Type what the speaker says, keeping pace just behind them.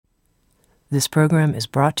This program is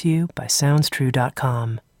brought to you by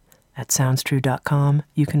SoundsTrue.com. At SoundsTrue.com,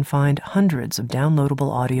 you can find hundreds of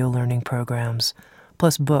downloadable audio learning programs,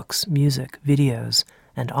 plus books, music, videos,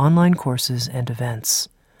 and online courses and events.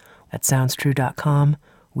 At SoundsTrue.com,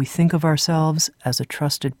 we think of ourselves as a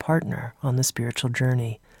trusted partner on the spiritual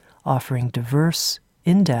journey, offering diverse,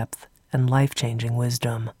 in-depth, and life-changing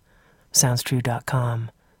wisdom.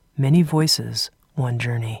 SoundsTrue.com. Many voices, one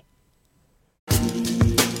journey.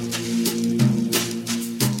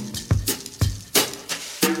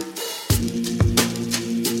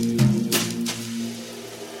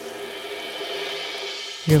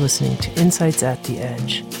 You're listening to Insights at the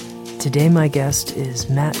Edge. Today my guest is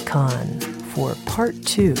Matt Kahn for part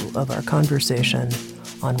 2 of our conversation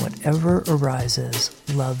on Whatever Arises,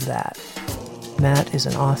 Love That. Matt is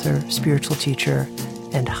an author, spiritual teacher,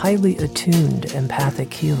 and highly attuned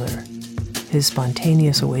empathic healer. His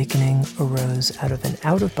spontaneous awakening arose out of an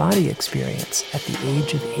out-of-body experience at the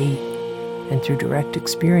age of 8 and through direct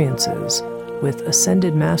experiences with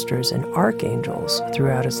ascended masters and archangels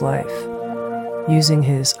throughout his life. Using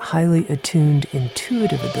his highly attuned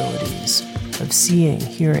intuitive abilities of seeing,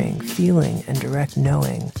 hearing, feeling, and direct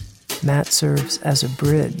knowing, Matt serves as a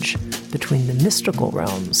bridge between the mystical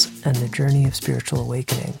realms and the journey of spiritual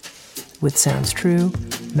awakening. With Sounds True,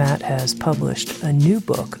 Matt has published a new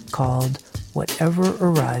book called Whatever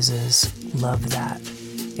Arises, Love That,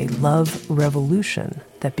 a love revolution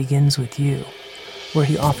that begins with you, where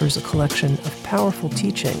he offers a collection of powerful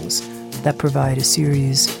teachings that provide a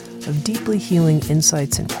series of deeply healing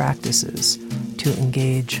insights and practices to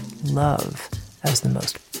engage love as the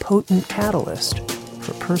most potent catalyst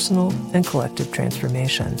for personal and collective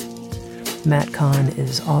transformation. Matt Kahn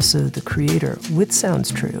is also the creator, with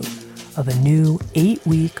Sounds True, of a new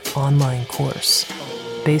 8-week online course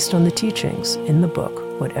based on the teachings in the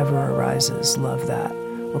book Whatever Arises, Love That,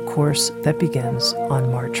 a course that begins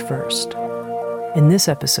on March 1st. In this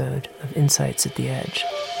episode of Insights at the Edge,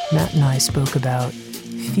 Matt and I spoke about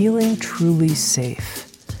feeling truly safe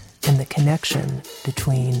and the connection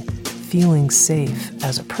between feeling safe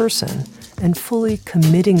as a person and fully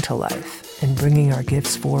committing to life and bringing our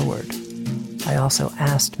gifts forward. I also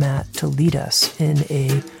asked Matt to lead us in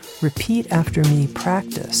a repeat after me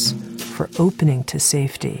practice for opening to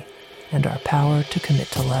safety and our power to commit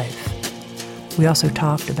to life. We also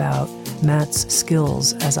talked about Matt's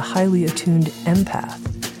skills as a highly attuned empath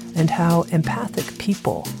and how empathic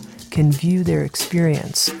people can view their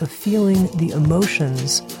experience of feeling the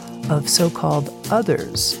emotions of so-called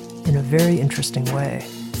others in a very interesting way.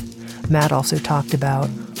 Matt also talked about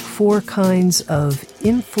 4 kinds of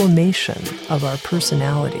inflammation of our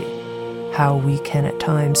personality, how we can at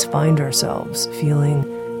times find ourselves feeling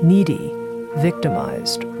needy,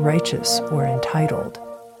 victimized, righteous, or entitled,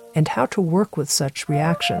 and how to work with such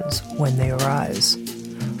reactions when they arise.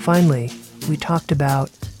 Finally, we talked about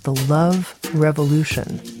the love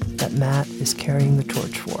revolution that Matt is carrying the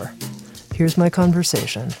torch for. Here's my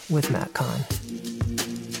conversation with Matt Kahn.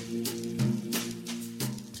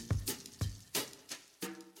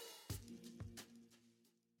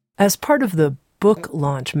 As part of the book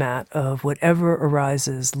launch, Matt, of Whatever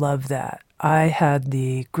Arises, Love That, I had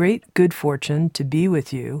the great good fortune to be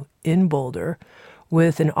with you in Boulder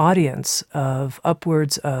with an audience of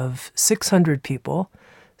upwards of 600 people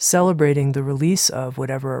celebrating the release of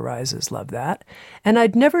Whatever Arises, Love That. And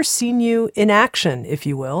I'd never seen you in action, if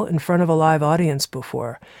you will, in front of a live audience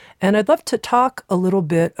before. And I'd love to talk a little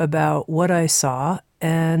bit about what I saw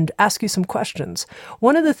and ask you some questions.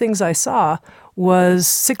 One of the things I saw was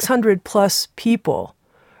 600 plus people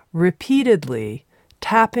repeatedly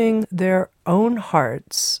tapping their own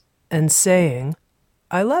hearts and saying,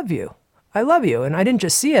 I love you. I love you. And I didn't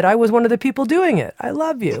just see it. I was one of the people doing it. I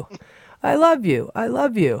love you. I love you. I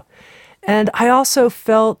love you. And I also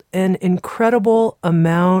felt an incredible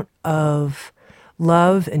amount of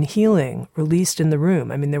love and healing released in the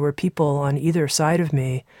room. I mean, there were people on either side of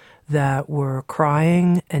me that were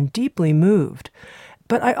crying and deeply moved.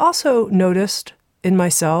 But I also noticed in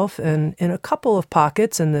myself and in a couple of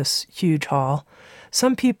pockets in this huge hall,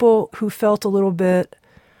 some people who felt a little bit,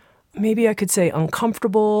 maybe I could say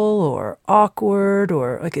uncomfortable or awkward,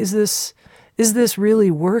 or like, is this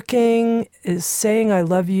really working? Is saying I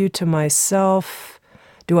love you to myself,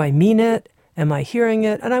 do I mean it? Am I hearing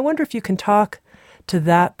it? And I wonder if you can talk to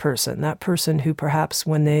that person who perhaps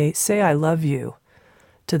when they say I love you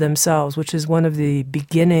to themselves, which is one of the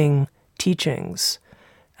beginning teachings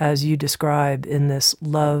as you describe in this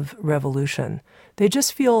love revolution, they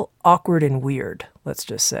just feel awkward and weird, let's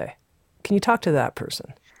just say. Can you talk to that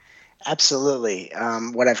person? Absolutely.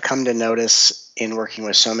 What I've come to notice in working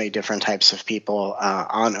with so many different types of people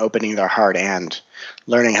on opening their heart and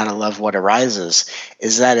learning how to love what arises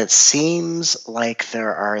is that it seems like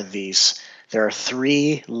there are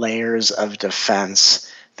three layers of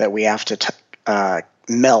defense that we have to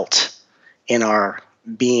melt in our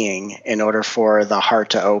being in order for the heart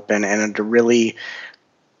to open and to really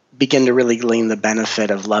begin to really glean the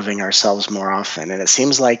benefit of loving ourselves more often. And it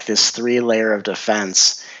seems like this three-layer of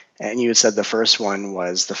defense, and you had said the first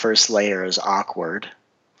layer is awkward,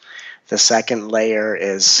 the second layer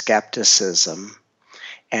is skepticism,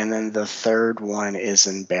 and then the third one is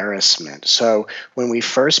embarrassment. So when we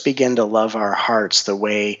first begin to love our hearts the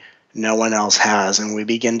way no one else has, and we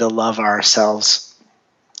begin to love ourselves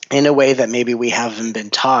in a way that maybe we haven't been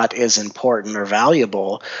taught is important or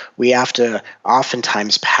valuable, we have to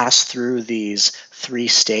oftentimes pass through these three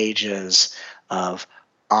stages of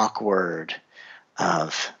awkward,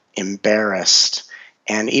 of embarrassed,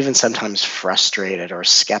 and even sometimes frustrated or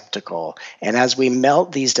skeptical. And as we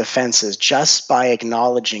melt these defenses, just by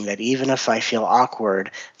acknowledging that even if I feel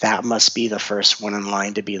awkward, that must be the first one in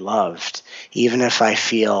line to be loved. Even if I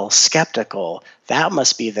feel skeptical, that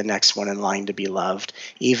must be the next one in line to be loved.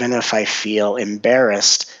 Even if I feel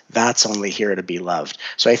embarrassed, that's only here to be loved.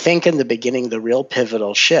 So I think in the beginning, the real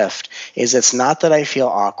pivotal shift is it's not that I feel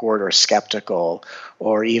awkward or skeptical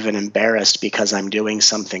or even embarrassed because I'm doing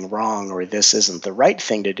something wrong or this isn't the right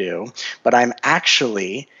thing to do, but I'm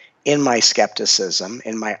actually, in my skepticism,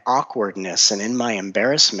 in my awkwardness, and in my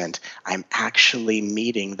embarrassment, I'm actually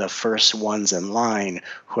meeting the first ones in line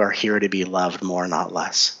who are here to be loved more, not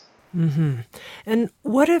less. Mm-hmm. And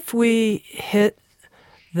what if we hit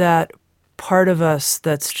that part of us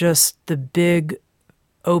that's just the big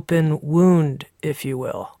open wound, if you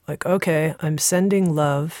will? Like, okay, I'm sending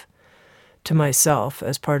love to myself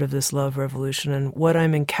as part of this love revolution, and what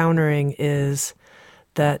I'm encountering is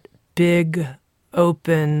that big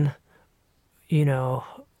open,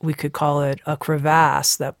 we could call it a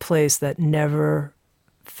crevasse, that place that never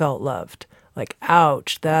felt loved. Like,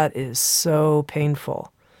 ouch, that is so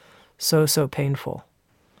painful. So painful.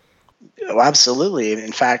 Oh, absolutely.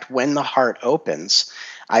 In fact, when the heart opens,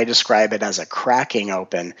 I describe it as a cracking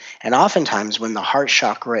open. And oftentimes, when the heart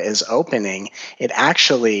chakra is opening, it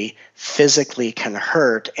actually physically can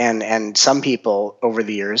hurt. And some people over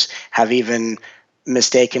the years have even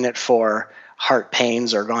mistaken it for heart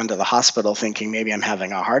pains or gone to the hospital thinking maybe I'm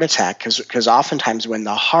having a heart attack. Because oftentimes, when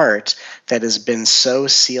the heart that has been so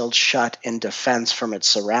sealed shut in defense from its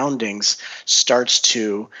surroundings starts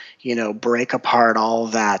to, break apart all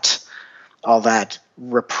that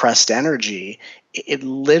repressed energy, it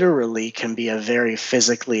literally can be a very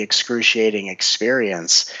physically excruciating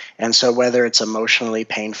experience. And so whether it's emotionally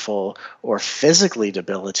painful or physically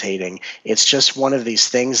debilitating, it's just one of these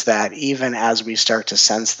things that even as we start to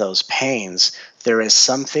sense those pains, there is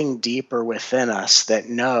something deeper within us that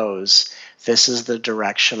knows this is the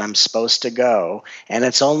direction I'm supposed to go. And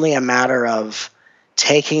it's only a matter of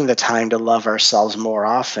taking the time to love ourselves more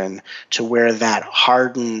often to where that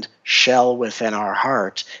hardened shell within our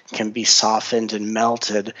heart can be softened and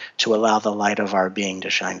melted to allow the light of our being to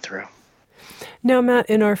shine through. Now, Matt,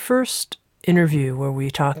 in our first interview where we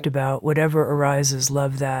talked about whatever arises,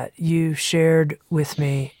 love that, you shared with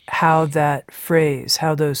me how that phrase,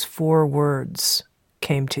 how those 4 words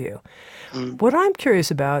came to you. What I'm curious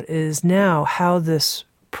about is now how this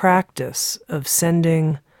practice of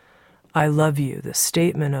sending I love you, the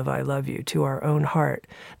statement of I love you to our own heart,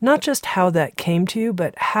 not just how that came to you,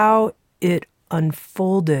 but how it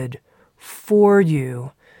unfolded for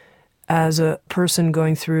you as a person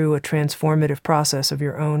going through a transformative process of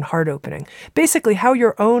your own heart opening. Basically, how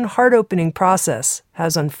your own heart opening process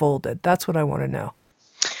has unfolded. That's what I want to know.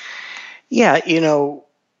 Yeah,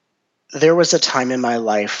 there was a time in my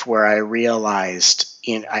life where I realized,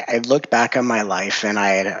 I looked back on my life and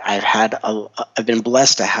I've been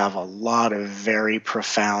blessed to have a lot of very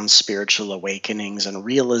profound spiritual awakenings and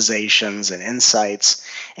realizations and insights.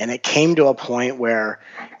 And it came to a point where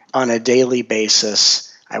on a daily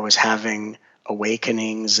basis, I was having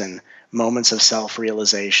awakenings and moments of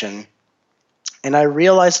self-realization. And I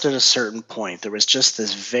realized at a certain point, there was just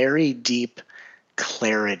this very deep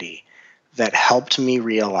clarity that helped me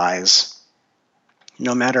realize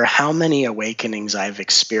no matter how many awakenings I've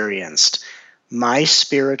experienced, my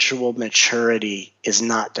spiritual maturity is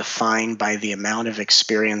not defined by the amount of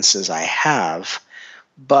experiences I have,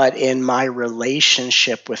 but in my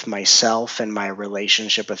relationship with myself and my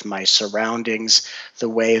relationship with my surroundings, the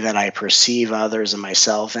way that I perceive others and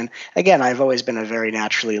myself. And again, I've always been a very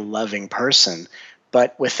naturally loving person,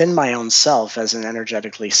 but within my own self as an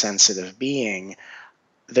energetically sensitive being,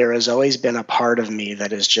 there has always been a part of me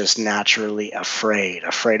that is just naturally afraid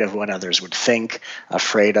of what others would think,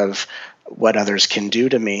 afraid of what others can do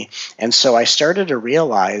to me. And so I started to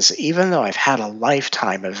realize, even though I've had a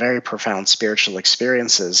lifetime of very profound spiritual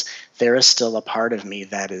experiences, there is still a part of me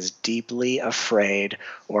that is deeply afraid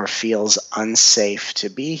or feels unsafe to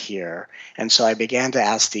be here. And so I began to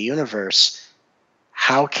ask the universe,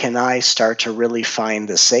 how can I start to really find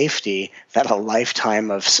the safety that a lifetime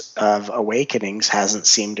of awakenings hasn't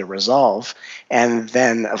seemed to resolve? And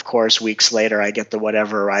then, of course, weeks later, I get the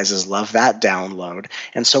Whatever Arises, love that download.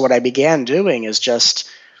 And so what I began doing is just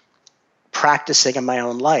practicing in my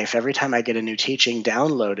own life. Every time I get a new teaching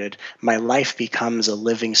downloaded, my life becomes a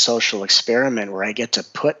living social experiment where I get to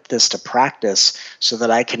put this to practice so that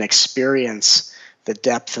I can experience the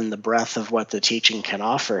depth and the breadth of what the teaching can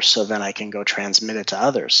offer, so then I can go transmit it to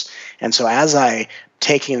others. And so as I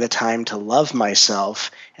taking the time to love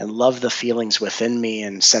myself and love the feelings within me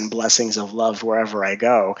and send blessings of love wherever I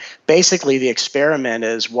go, basically the experiment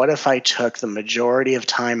is, what if I took the majority of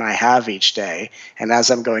time I have each day, and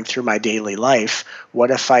as I'm going through my daily life,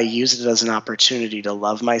 what if I use it as an opportunity to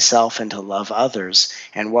love myself and to love others?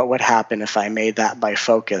 And what would happen if I made that my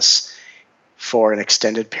focus for an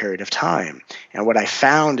extended period of time? And what I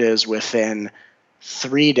found is, within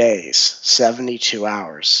 3 days, 72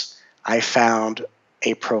 hours, I found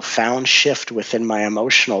a profound shift within my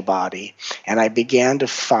emotional body, and I began to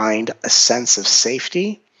find a sense of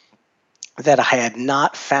safety that I had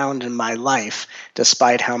not found in my life,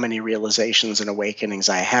 despite how many realizations and awakenings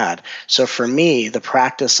I had. So for me, the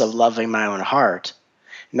practice of loving my own heart,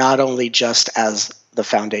 not only just as the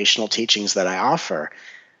foundational teachings that I offer,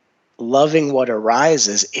 loving what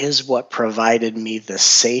arises is what provided me the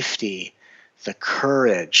safety, the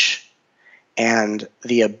courage, and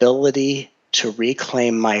the ability to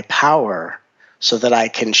reclaim my power so that I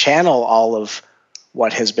can channel all of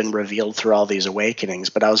what has been revealed through all these awakenings.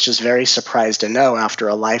 But I was just very surprised to know, after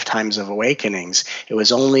a lifetimes of awakenings, it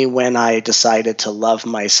was only when I decided to love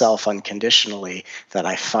myself unconditionally that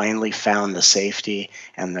I finally found the safety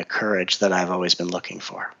and the courage that I've always been looking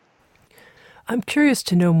for. I'm curious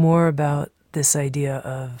to know more about this idea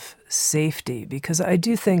of safety, because I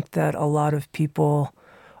do think that a lot of people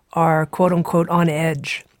are, quote unquote, on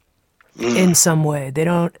edge in some way. They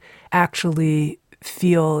don't actually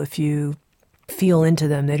feel, if you feel into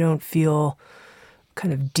them, they don't feel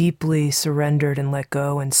kind of deeply surrendered and let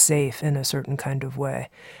go and safe in a certain kind of way.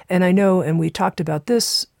 And I know, and we talked about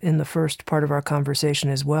this in the first part of our conversation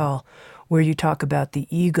as well, where you talk about the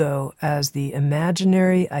ego as the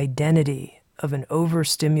imaginary identity of an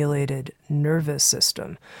overstimulated nervous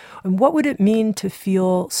system. And what would it mean to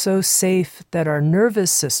feel so safe that our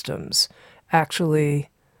nervous systems actually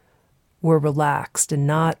were relaxed and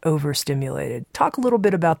not overstimulated? Talk a little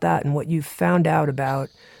bit about that and what you've found out about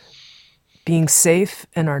being safe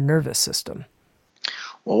in our nervous system.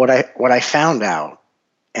 Well, what I found out,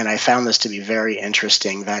 and I found this to be very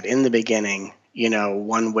interesting, that in the beginning,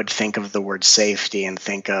 one would think of the word safety and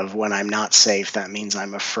think of, when I'm not safe, that means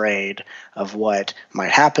I'm afraid of what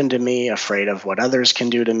might happen to me, afraid of what others can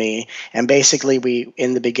do to me. And basically,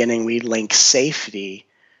 in the beginning, we link safety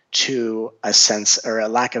to a sense, or a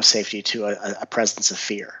lack of safety to a presence of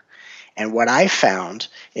fear. And what I found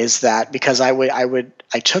is that, because I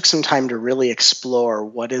took some time to really explore,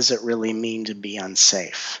 what does it really mean to be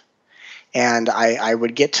unsafe? And I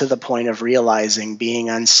would get to the point of realizing being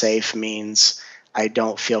unsafe means I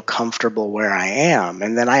don't feel comfortable where I am.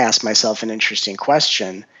 And then I asked myself an interesting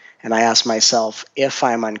question. And I asked myself, if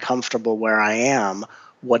I'm uncomfortable where I am,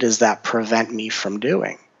 what does that prevent me from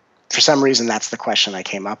doing? For some reason, that's the question I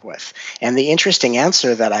came up with. And the interesting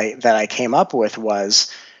answer that I came up with was,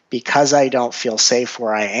 because I don't feel safe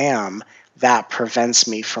where I am, that prevents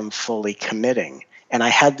me from fully committing. And I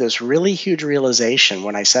had this really huge realization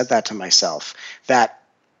when I said that to myself, that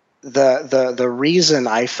the reason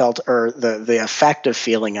I felt, or the effect of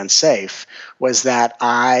feeling unsafe, was that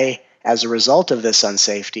I, as a result of this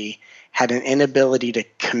unsafety, had an inability to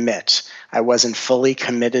commit. I wasn't fully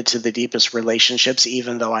committed to the deepest relationships,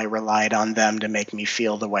 even though I relied on them to make me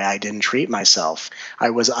feel the way I didn't treat myself. I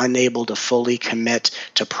was unable to fully commit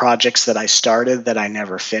to projects that I started that I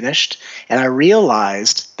never finished. And I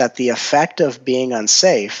realized that the effect of being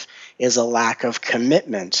unsafe is a lack of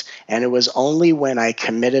commitment. And it was only when I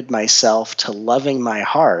committed myself to loving my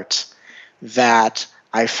heart that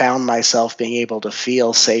I found myself being able to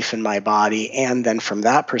feel safe in my body, and then from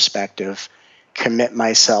that perspective, commit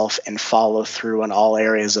myself and follow through in all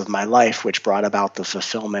areas of my life, which brought about the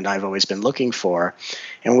fulfillment I've always been looking for.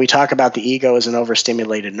 And when we talk about the ego as an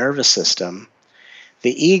overstimulated nervous system,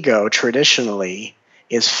 the ego traditionally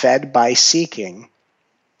is fed by seeking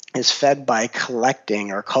is fed by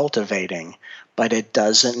collecting or cultivating, but it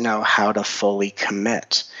doesn't know how to fully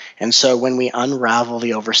commit. And so when we unravel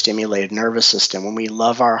the overstimulated nervous system, when we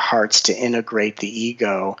love our hearts to integrate the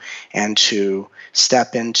ego and to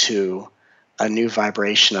step into a new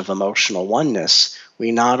vibration of emotional oneness,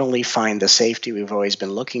 we not only find the safety we've always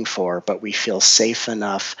been looking for, but we feel safe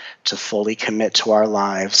enough to fully commit to our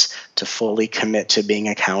lives, to fully commit to being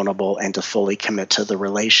accountable, and to fully commit to the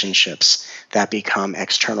relationships that become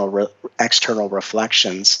external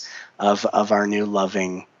reflections of our new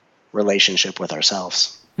loving relationship with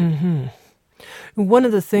ourselves. Mm-hmm. One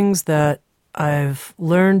of the things that I've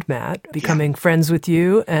learned, Matt, becoming friends with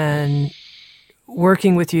you and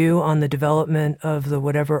working with you on the development of the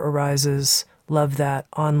Whatever Arises, Love That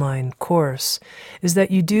online course, is that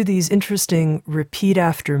you do these interesting repeat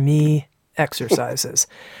after me exercises.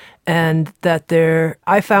 And that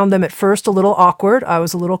I found them at first a little awkward. I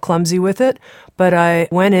was a little clumsy with it, but I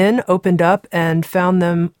went in, opened up, and found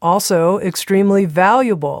them also extremely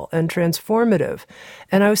valuable and transformative.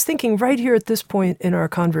 And I was thinking right here at this point in our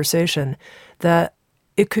conversation that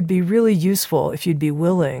it could be really useful if you'd be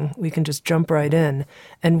willing. We can just jump right in,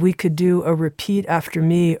 and we could do a repeat after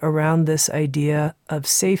me around this idea of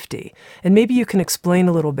safety. And maybe you can explain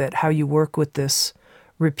a little bit how you work with this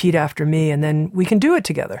repeat after me, and then we can do it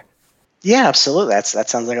together. Yeah, absolutely. That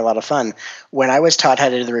sounds like a lot of fun. When I was taught how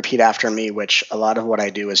to do the repeat after me, which a lot of what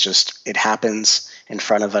I do is just, it happens in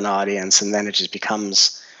front of an audience, and then it just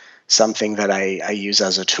becomes something that I use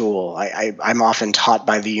as a tool. I'm often taught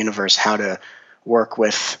by the universe how to work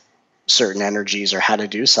with certain energies or how to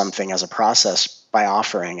do something as a process by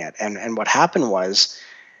offering it. And what happened was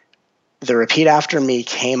the repeat after me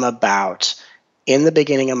came about in the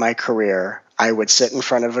beginning of my career. I would sit in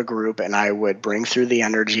front of a group and I would bring through the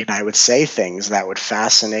energy and I would say things that would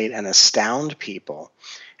fascinate and astound people.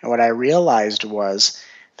 And what I realized was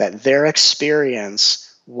that their experience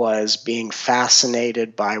was being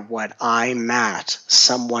fascinated by what I, Matt,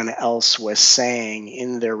 someone else was saying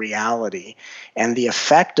in their reality. And the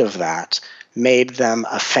effect of that made them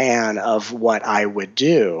a fan of what I would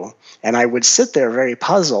do. And I would sit there very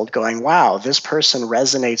puzzled going, wow, this person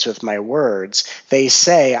resonates with my words. They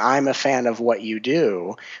say, I'm a fan of what you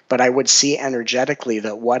do. But I would see energetically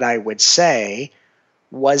that what I would say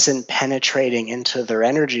wasn't penetrating into their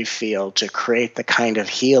energy field to create the kind of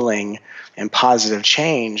healing and positive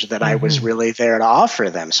change that I was really there to offer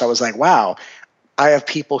them. So I was like, wow, I have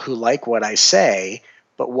people who like what I say,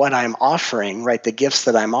 but what I'm offering, right, the gifts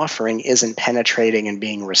that I'm offering isn't penetrating and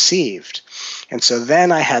being received. And so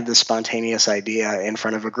then I had this spontaneous idea in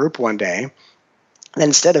front of a group one day. And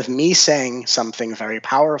instead of me saying something very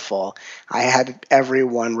powerful, I had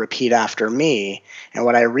everyone repeat after me. And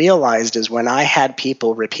what I realized is when I had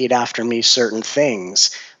people repeat after me certain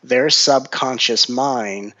things, their subconscious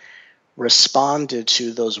mind responded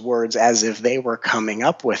to those words as if they were coming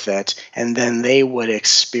up with it, and then they would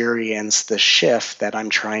experience the shift that I'm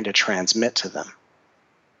trying to transmit to them.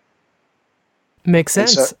 Makes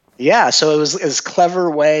sense. So it was a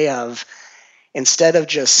clever way of, instead of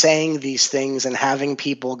just saying these things and having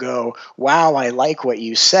people go, wow, I like what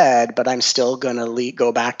you said, but I'm still going to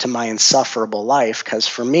go back to my insufferable life. Because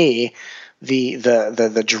for me,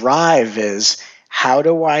 the drive is, how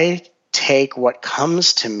do I take what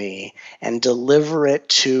comes to me and deliver it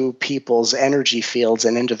to people's energy fields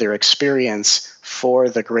and into their experience for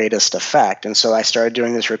the greatest effect? And so I started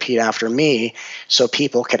doing this repeat after me so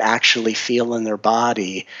people could actually feel in their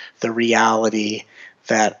body the reality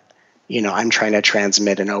that I'm trying to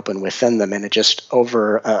transmit and open within them. And it just,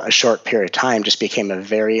 over a short period of time, just became a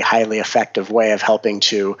very highly effective way of helping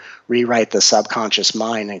to rewrite the subconscious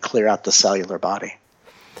mind and clear out the cellular body.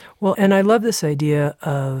 Well, and I love this idea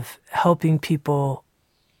of helping people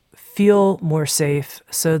feel more safe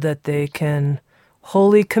so that they can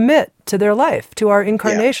wholly commit to their life, to our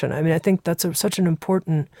incarnation. Yeah. I mean, I think that's such an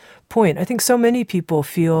important point. I think so many people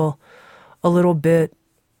feel a little bit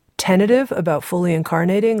tentative about fully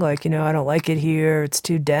incarnating, like, I don't like it here, it's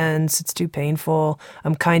too dense, it's too painful,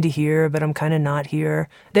 I'm kind of here, but I'm kind of not here.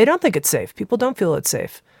 They don't think it's safe. People don't feel it's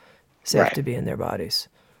safe right to be in their bodies.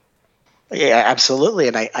 Yeah, absolutely.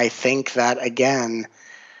 And I think that, again,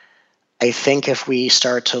 I think if we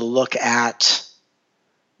start to look at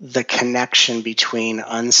the connection between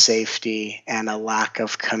unsafety and a lack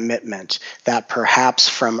of commitment, that perhaps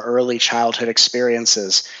from early childhood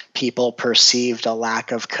experiences, people perceived a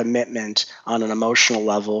lack of commitment on an emotional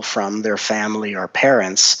level from their family or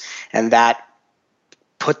parents, and that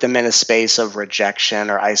put them in a space of rejection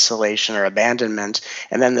or isolation or abandonment.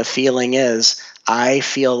 And then the feeling is, I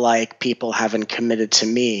feel like people haven't committed to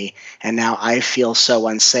me, and now I feel so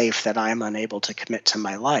unsafe that I'm unable to commit to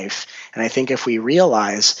my life. And I think if we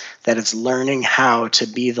realize that it's learning how to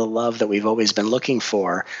be the love that we've always been looking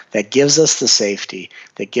for, that gives us the safety,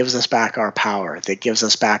 that gives us back our power, that gives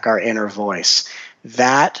us back our inner voice,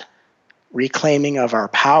 that reclaiming of our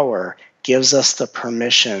power gives us the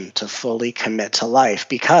permission to fully commit to life,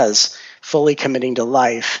 because fully committing to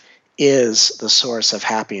life is the source of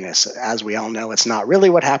happiness. As we all know, it's not really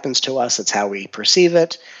what happens to us, it's how we perceive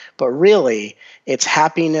it. But really, its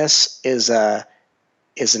happiness is an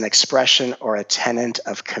expression or a tenet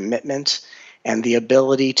of commitment. And the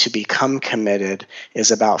ability to become committed is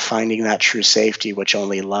about finding that true safety, which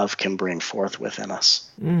only love can bring forth within us.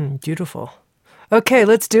 Beautiful. Okay,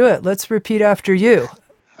 let's do it. Let's repeat after you.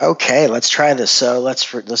 Okay, let's try this. So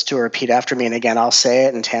let's do a repeat after me, and again, I'll say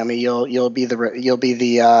it, and Tami, you'll be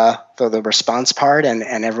the response part,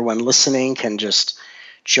 and everyone listening can just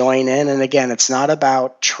join in. And again, it's not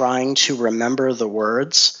about trying to remember the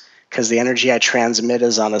words, because the energy I transmit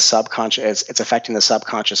is on a subconscious. It's affecting the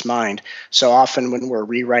subconscious mind. So often, when we're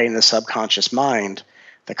rewriting the subconscious mind,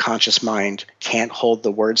 the conscious mind can't hold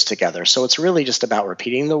the words together. So it's really just about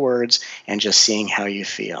repeating the words and just seeing how you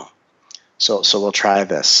feel. So we'll try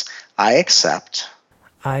this. I accept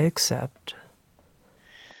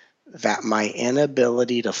that my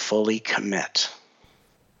inability to fully commit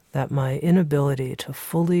to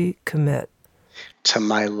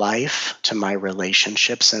my life, to my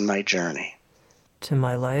relationships, and my journey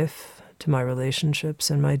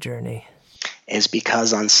is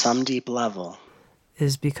because on some deep level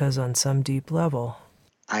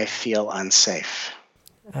I feel unsafe.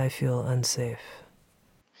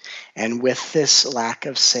 And with this lack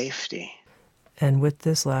of safety,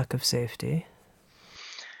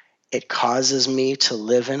 it causes me to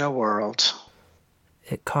live in a world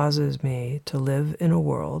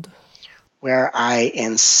where I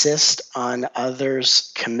insist on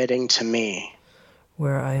others committing to me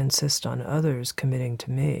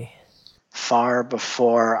far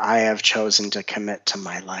before I have chosen to commit to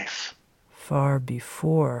my life.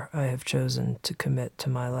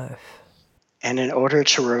 And in order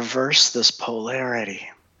to reverse this polarity,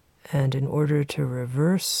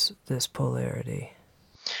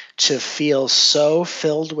 to feel so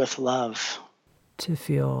filled with love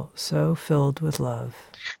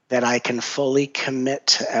that I can fully commit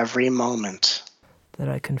to every moment,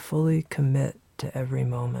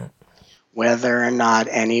 whether or not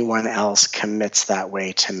anyone else commits that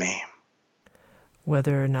way to me.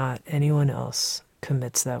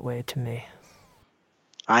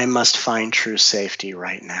 I must find true safety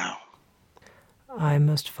right now.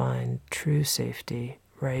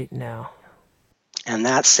 And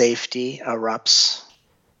that safety erupts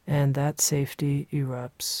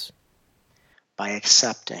by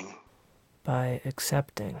accepting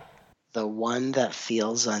the one that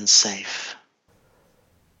feels unsafe,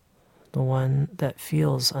 the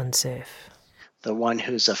one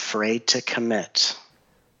who's afraid to commit,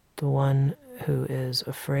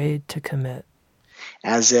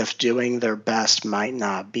 as if doing their best might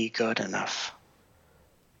not be good enough.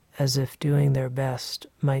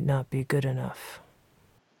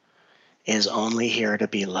 Is only here to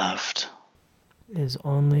be loved.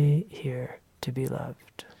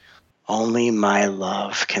 Only my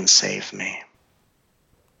love can save me.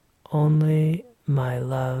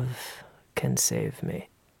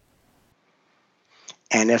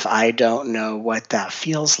 And if I don't know what that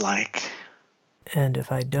feels like,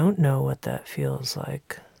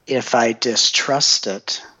 if I distrust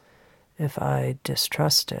it,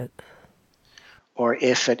 or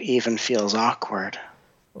if it even feels awkward,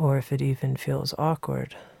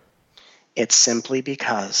 it's simply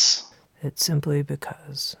because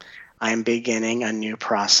I'm beginning a new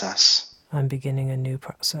process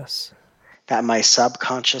that my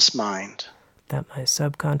subconscious mind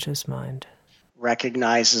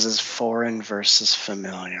recognizes as foreign versus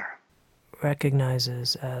familiar.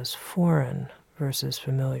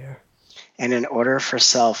 And in order for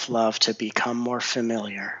self-love to become more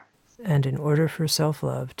familiar,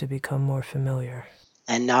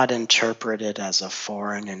 and not interpreted as a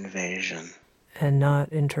foreign invasion,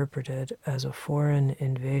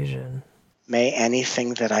 may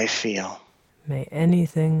anything that I feel,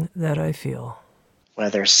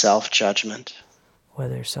 whether self-judgment,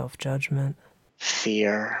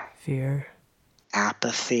 fear,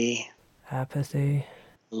 apathy,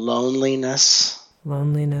 loneliness,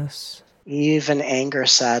 even anger,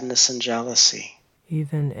 sadness, and jealousy,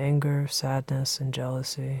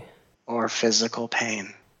 or physical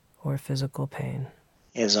pain,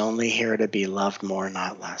 is only here to be loved more,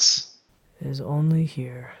 not less. is only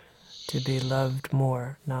here to be loved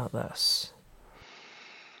more, not less.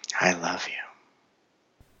 I love you.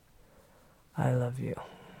 I love you.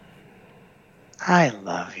 I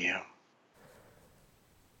love you.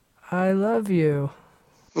 I love you.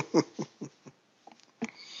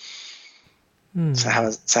 So how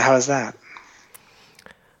is that?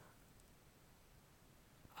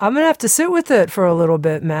 I'm going to have to sit with it for a little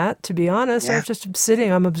bit, Matt. To be honest, Yeah. I'm just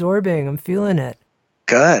sitting, I'm absorbing, I'm feeling it.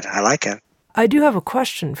 Good. I like it. I do have a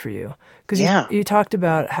question for you. Because you talked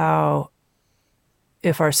about how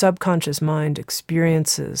if our subconscious mind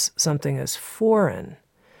experiences something as foreign,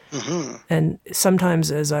 and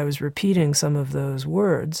sometimes as I was repeating some of those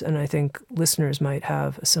words, and I think listeners might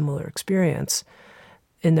have a similar experience,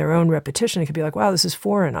 in their own repetition, it could be like, wow, this is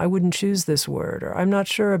foreign. I wouldn't choose this word, or I'm not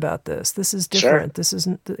sure about this. This is different. This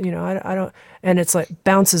isn't, I don't, and it's like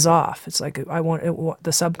bounces off. It's like,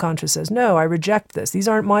 the subconscious says, no, I reject this. These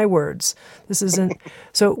aren't my words. This isn't.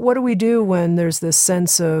 So what do we do when there's this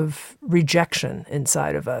sense of rejection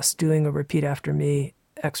inside of us doing a repeat after me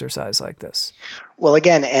exercise like this? Well,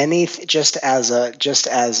 again, just as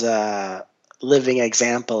a living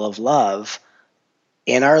example of love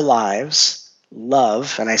in our lives,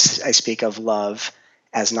 love, and I speak of love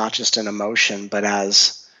as not just an emotion, but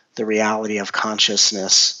as the reality of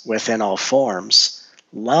consciousness within all forms.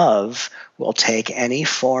 Love will take any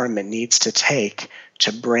form it needs to take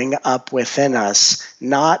to bring up within us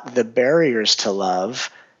not the barriers to love,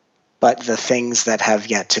 but the things that have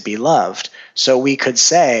yet to be loved. So we could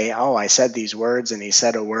say, oh, I said these words and he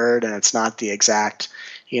said a word and it's not the exact,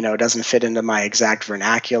 it doesn't fit into my exact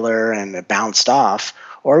vernacular and it bounced off.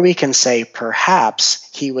 Or we can say perhaps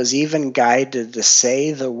he was even guided to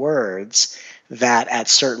say the words that at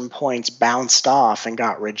certain points bounced off and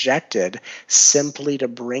got rejected simply to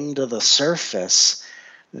bring to the surface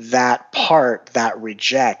that part that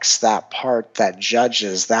rejects, that part that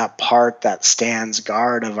judges, that part that stands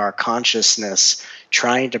guard of our consciousness,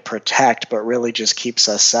 trying to protect but really just keeps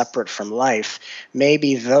us separate from life.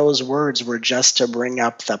 Maybe those words were just to bring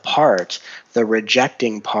up the part, the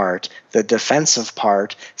rejecting part, the defensive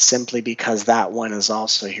part, simply because that one is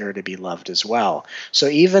also here to be loved as well. So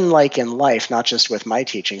even like in life, not just with my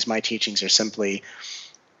teachings are simply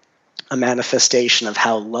a manifestation of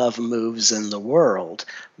how love moves in the world.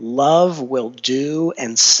 Love will do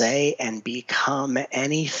and say and become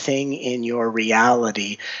anything in your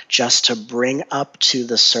reality just to bring up to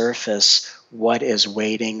the surface what is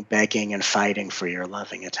waiting, begging, and fighting for your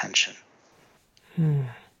loving attention.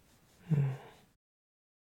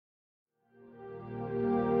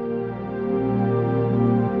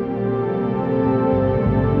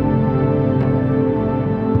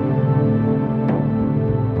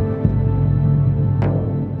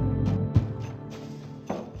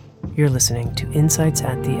 You're listening to Insights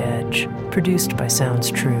at the Edge, produced by Sounds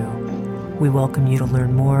True. We welcome you to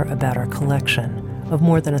learn more about our collection of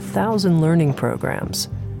more than 1,000 learning programs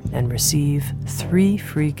and receive 3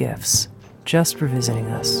 free gifts just for visiting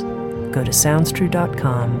us. Go to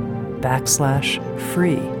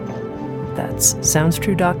soundstrue.com/free. That's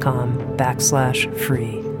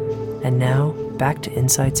soundstrue.com/free. And now, back to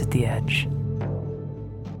Insights at the Edge.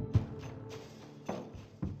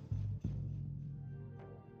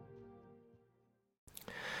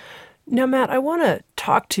 Now, Matt, I want to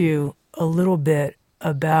talk to you a little bit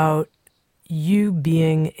about you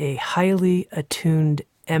being a highly attuned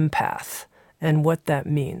empath and what that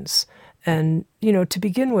means. And, to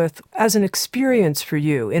begin with, as an experience for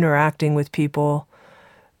you, interacting with people,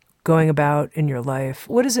 going about in your life,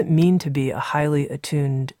 what does it mean to be a highly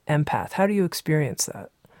attuned empath? How do you experience that?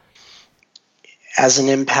 As an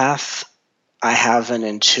empath, I have an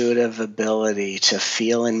intuitive ability to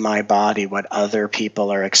feel in my body what other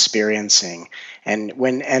people are experiencing.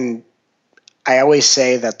 And I always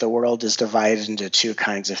say that the world is divided into 2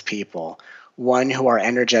 kinds of people. One who are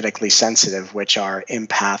energetically sensitive, which are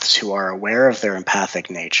empaths who are aware of their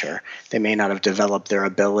empathic nature. They may not have developed their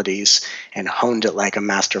abilities and honed it like a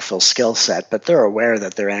masterful skill set, but they're aware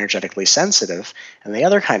that they're energetically sensitive. And the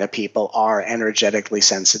other kind of people are energetically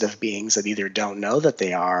sensitive beings that either don't know that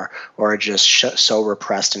they are or are just so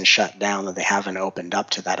repressed and shut down that they haven't opened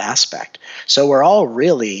up to that aspect. So we're all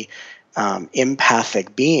really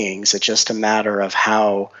empathic beings. It's just a matter of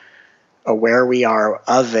how aware we are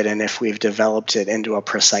of it and if we've developed it into a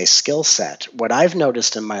precise skill set. What I've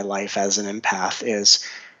noticed in my life as an empath is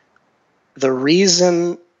the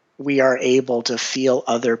reason we are able to feel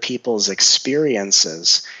other people's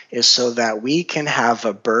experiences is so that we can have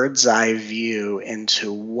a bird's eye view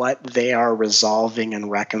into what they are resolving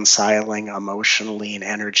and reconciling emotionally and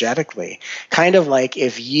energetically. Kind of like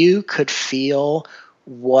if you could feel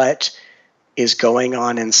what is going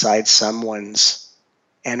on inside someone's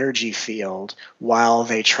energy field while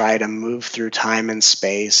they try to move through time and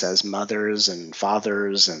space as mothers and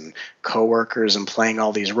fathers and coworkers and playing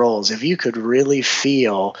all these roles. If you could really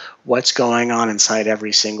feel what's going on inside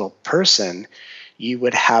every single person, you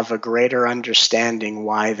would have a greater understanding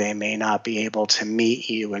why they may not be able to meet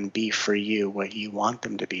you and be for you what you want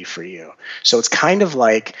them to be for you. So it's kind of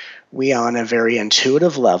like we, on a very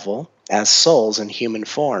intuitive level, as souls in human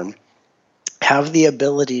form, have the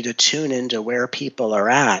ability to tune into where people are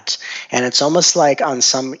at. And it's almost like on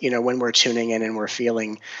some, when we're tuning in and we're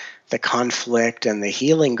feeling the conflict and the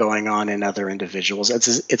healing going on in other individuals,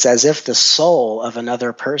 it's as if the soul of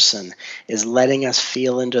another person is letting us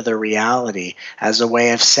feel into the reality as a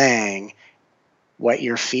way of saying, what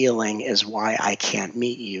you're feeling is why I can't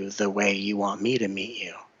meet you the way you want me to meet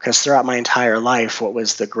you. Because throughout my entire life, what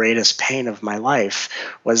was the greatest pain of my life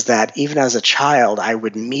was that even as a child, I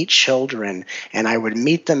would meet children and I would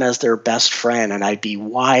meet them as their best friend and I'd be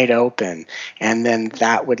wide open. And then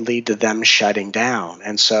that would lead to them shutting down.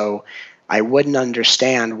 And so I wouldn't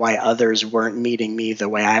understand why others weren't meeting me the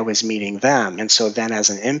way I was meeting them. And so then as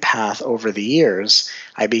an empath over the years,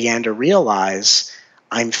 I began to realize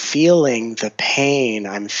I'm feeling the pain,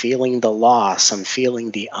 I'm feeling the loss, I'm feeling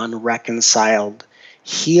the unreconciled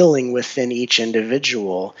healing within each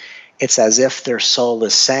individual. It's as if their soul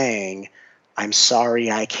is saying, I'm sorry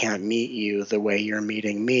I can't meet you the way you're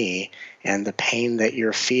meeting me, and the pain that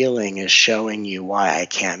you're feeling is showing you why I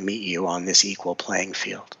can't meet you on this equal playing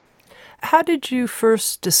field. How did you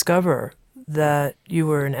first discover that you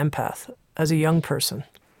were an empath as a young person?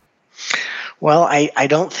 Well, I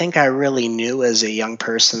don't think I really knew as a young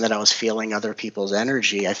person that I was feeling other people's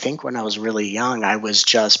energy. I think when I was really young, I was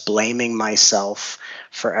just blaming myself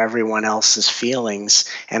for everyone else's feelings,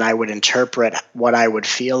 and I would interpret what I would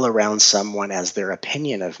feel around someone as their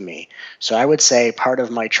opinion of me. So I would say part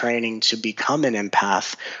of my training to become an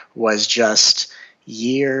empath was just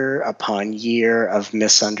year upon year of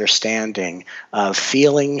misunderstanding, of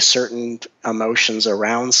feeling certain emotions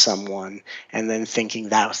around someone and then thinking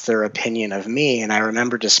that's their opinion of me. And I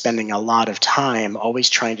remember just spending a lot of time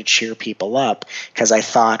always trying to cheer people up because I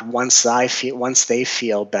thought once they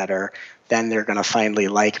feel better, then they're going to finally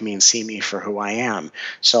like me and see me for who I am.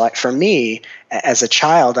 So for me, as a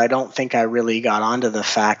child, I don't think I really got onto the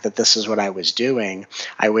fact that this is what I was doing.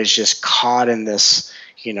 I was just caught in this,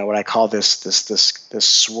 what I call this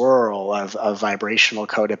swirl of vibrational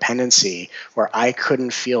codependency, where I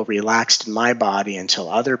couldn't feel relaxed in my body until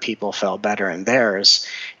other people felt better in theirs.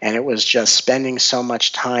 And it was just spending so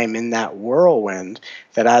much time in that whirlwind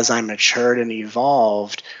that as I matured and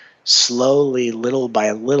evolved, slowly, little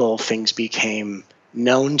by little, things became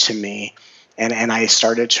known to me. And I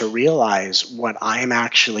started to realize what I'm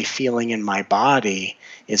actually feeling in my body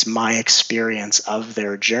is my experience of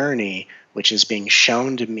their journey, which is being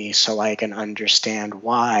shown to me so I can understand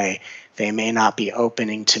why they may not be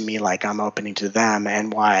opening to me like I'm opening to them,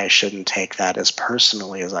 and why I shouldn't take that as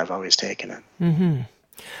personally as I've always taken it. Mm-hmm.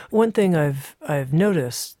 One thing I've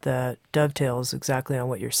noticed that dovetails exactly on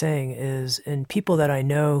what you're saying is in people that I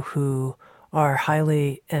know who are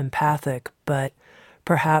highly empathic, but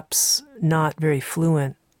perhaps not very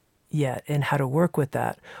fluent yet in how to work with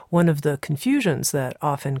that. One of the confusions that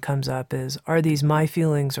often comes up is, are these my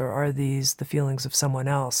feelings or are these the feelings of someone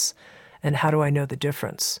else? And how do I know the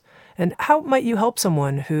difference? And how might you help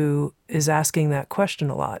someone who is asking that question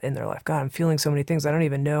a lot in their life? God, I'm feeling so many things. I don't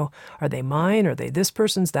even know. Are they mine? Are they this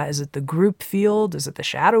person's? That is it the group field? Is it the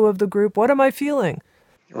shadow of the group? What am I feeling?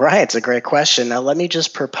 Right. It's a great question. Now, let me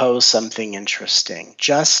just propose something interesting,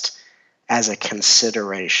 just as a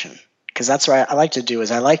consideration. Because that's what I like to do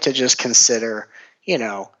is I like to just consider,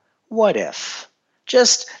 what if?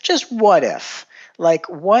 Just what if? Like,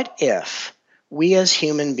 what if we as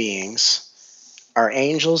human beings are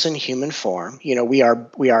angels in human form? We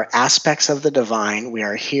are aspects of the divine. We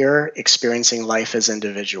are here experiencing life as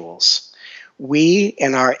individuals. We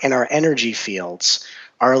in our energy fields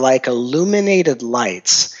are like illuminated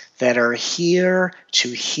lights that are here to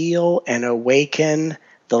heal and awaken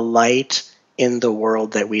the light in the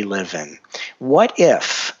world that we live in. What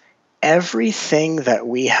if everything that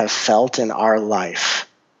we have felt in our life,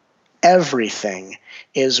 everything,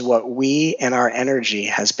 is what we in our energy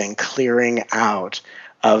has been clearing out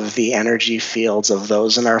of the energy fields of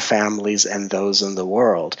those in our families and those in the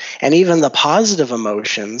world? And even the positive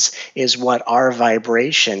emotions is what our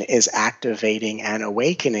vibration is activating and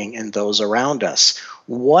awakening in those around us.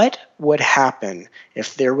 What would happen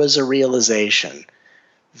if there was a realization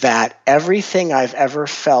that everything I've ever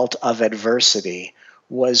felt of adversity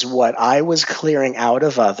was what I was clearing out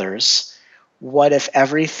of others, what if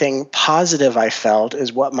everything positive I felt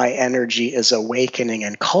is what my energy is awakening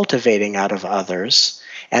and cultivating out of others?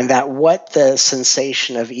 And that what the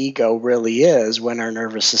sensation of ego really is when our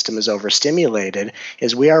nervous system is overstimulated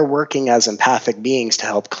is we are working as empathic beings to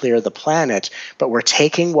help clear the planet, but we're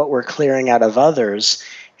taking what we're clearing out of others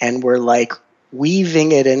and we're like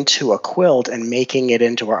weaving it into a quilt and making it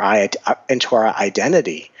into our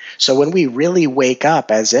identity. So when we really wake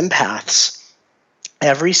up as empaths,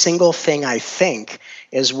 every single thing I think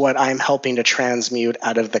is what I'm helping to transmute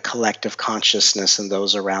out of the collective consciousness and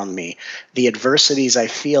those around me. The adversities I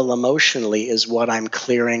feel emotionally is what I'm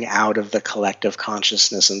clearing out of the collective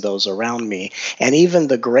consciousness and those around me. And even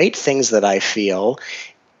the great things that I feel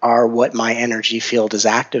are what my energy field is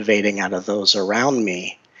activating out of those around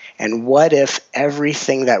me. And what if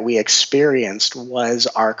everything that we experienced was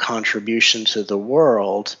our contribution to the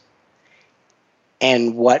world,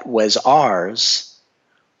 and what was ours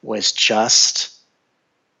was just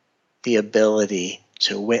the ability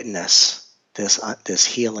to witness this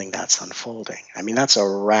healing that's unfolding? I mean, that's a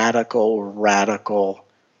radical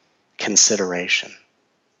consideration.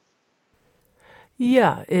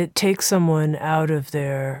 Yeah, it takes someone out of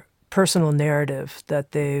their personal narrative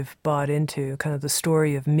that they've bought into, kind of the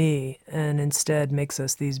story of me, and instead makes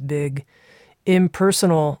us these big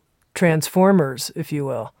impersonal transformers, if you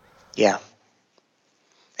will. Yeah,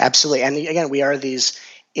 absolutely. And again, we are these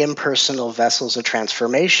impersonal vessels of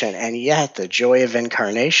transformation, and yet the joy of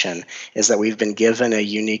incarnation is that we've been given a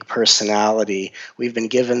unique personality. We've been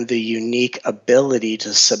given the unique ability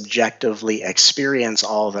to subjectively experience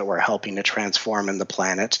all that we're helping to transform in the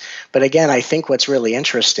planet. But again, I think what's really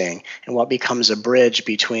interesting and what becomes a bridge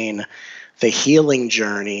between the healing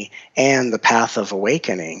journey and the path of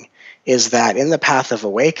awakening is that in the path of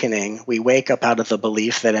awakening, we wake up out of the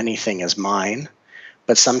belief that anything is mine.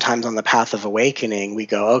 But sometimes on the path of awakening, we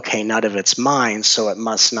go, okay, none of it's mine, so it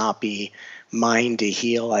must not be mine to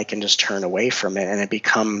heal. I can just turn away from it. And it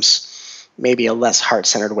becomes maybe a less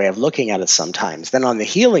heart-centered way of looking at it sometimes. Then on the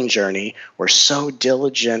healing journey, we're so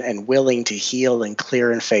diligent and willing to heal and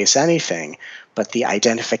clear and face anything. But the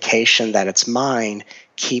identification that it's mine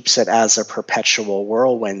keeps it as a perpetual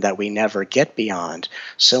whirlwind that we never get beyond.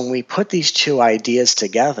 So when we put these two ideas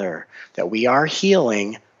together, that we are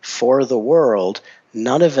healing for the world,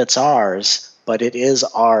 none of it's ours, but it is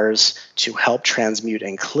ours to help transmute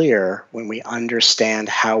and clear when we understand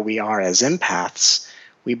how we are as empaths.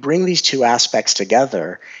 We bring these two aspects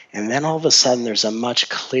together, and then all of a sudden there's a much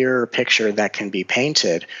clearer picture that can be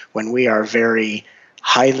painted when we are very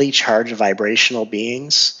highly charged vibrational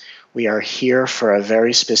beings. We are here for a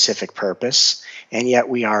very specific purpose, and yet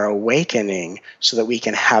we are awakening so that we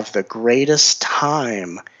can have the greatest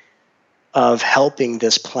time of helping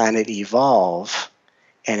this planet evolve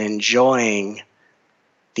and enjoying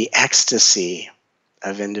the ecstasy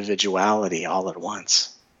of individuality all at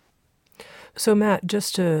once. So, Matt,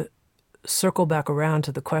 just to circle back around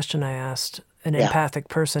to the question I asked an empathic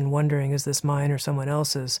person wondering, is this mine or someone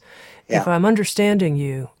else's? If I'm understanding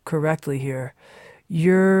you correctly here,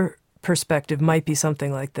 your perspective might be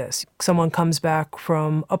something like this. Someone comes back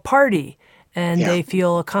from a party and they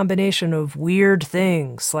feel a combination of weird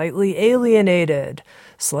things, slightly alienated,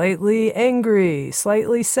 slightly angry,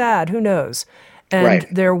 slightly sad, who knows? And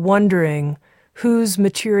they're wondering, whose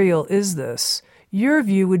material is this? Your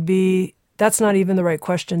view would be, that's not even the right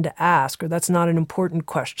question to ask, or that's not an important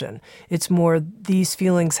question. It's more, these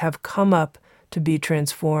feelings have come up to be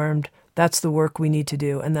transformed. That's the work we need to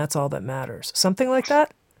do, and that's all that matters. Something like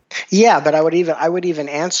that? Yeah, but I would even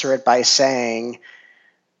answer it by saying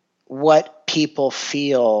what people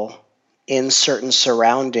feel in certain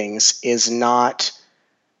surroundings is not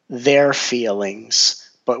their feelings,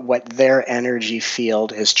 but what their energy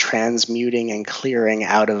field is transmuting and clearing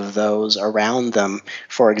out of those around them,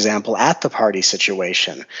 for example, at the party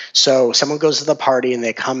situation. So someone goes to the party and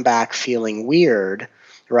they come back feeling weird,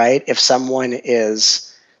 right? If someone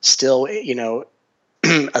is still,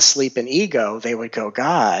 asleep in ego, they would go,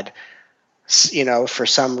 God, for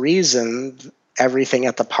some reason, everything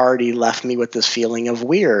at the party left me with this feeling of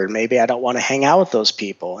weird. Maybe I don't want to hang out with those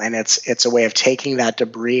people. And it's a way of taking that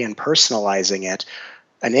debris and personalizing it.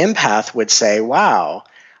 An empath would say, wow,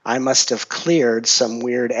 I must have cleared some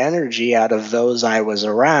weird energy out of those I was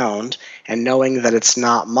around, and knowing that it's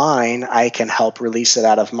not mine, I can help release it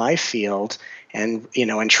out of my field and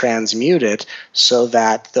transmute it so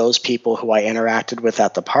that those people who I interacted with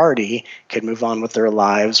at the party could move on with their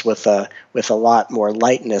lives with a lot more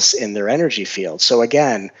lightness in their energy field. So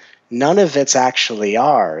again, none of it's actually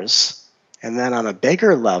ours. And then on a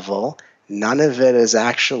bigger level, none of it is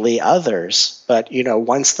actually others. But,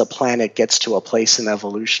 once the planet gets to a place in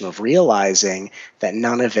evolution of realizing that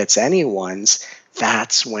none of it's anyone's,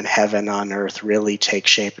 that's when heaven on earth really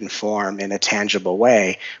takes shape and form in a tangible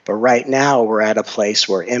way. But right now, we're at a place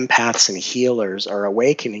where empaths and healers are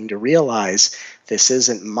awakening to realize this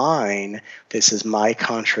isn't mine. This is my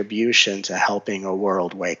contribution to helping a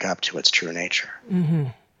world wake up to its true nature. Mm-hmm.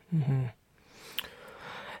 Mm-hmm.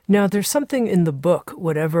 Now, there's something in the book,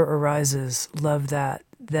 Whatever Arises, Love That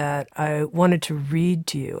I wanted to read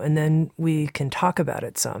to you, and then we can talk about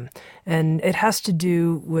it some. And it has to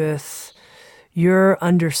do with your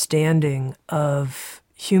understanding of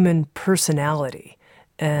human personality,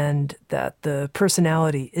 and that the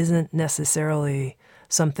personality isn't necessarily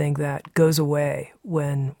something that goes away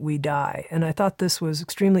when we die. And I thought this was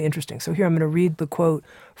extremely interesting. So here I'm going to read the quote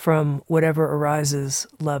from Whatever Arises,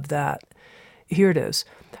 Love That. Here it is.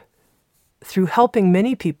 Through helping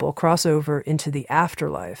many people cross over into the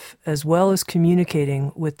afterlife, as well as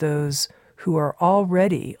communicating with those who are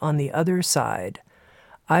already on the other side,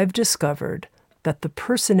 I've discovered that the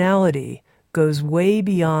personality goes way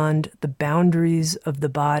beyond the boundaries of the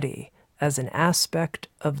body as an aspect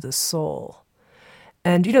of the soul.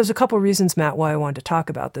 And, there's a couple of reasons, Matt, why I wanted to talk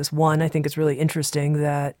about this. One, I think it's really interesting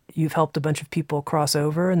that you've helped a bunch of people cross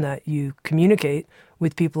over and that you communicate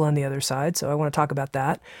with people on the other side. So I want to talk about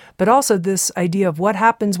that. But also this idea of what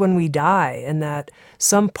happens when we die, and that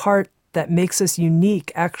some part that makes us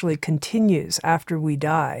unique actually continues after we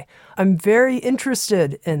die. I'm very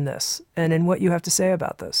interested in this and in what you have to say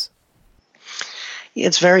about this.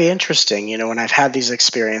 It's very interesting. When I've had these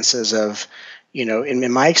experiences of,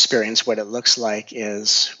 in my experience, what it looks like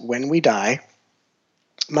is when we die,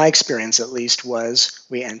 my experience at least was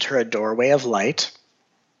we enter a doorway of light.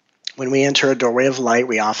 When we enter a doorway of light,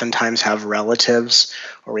 we oftentimes have relatives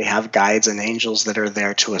or we have guides and angels that are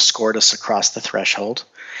there to escort us across the threshold.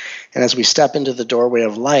 And as we step into the doorway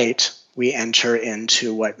of light, we enter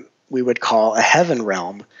into what we would call a heaven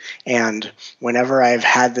realm. And whenever I've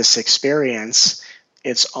had this experience,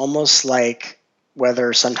 it's almost like,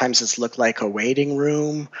 whether sometimes it's looked like a waiting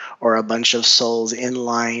room or a bunch of souls in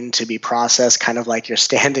line to be processed, kind of like you're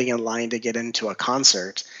standing in line to get into a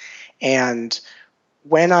concert. And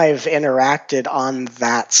when I've interacted on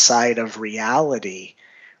that side of reality,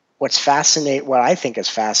 what I think is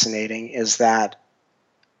fascinating is that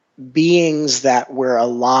beings that were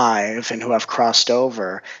alive and who have crossed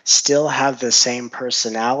over still have the same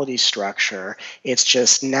personality structure. It's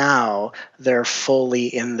just now they're fully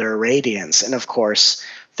in their radiance. And of course,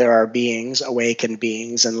 there are beings, awakened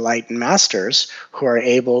beings, enlightened masters who are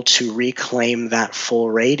able to reclaim that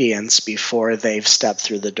full radiance before they've stepped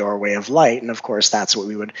through the doorway of light. And of course, that's what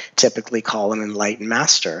we would typically call an enlightened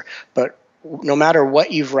master. But no matter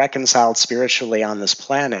what you've reconciled spiritually on this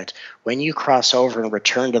planet, when you cross over and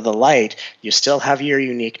return to the light, you still have your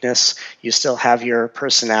uniqueness, you still have your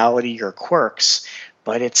personality, your quirks,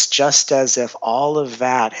 but it's just as if all of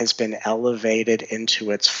that has been elevated into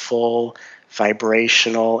its full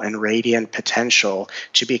vibrational and radiant potential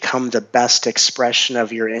to become the best expression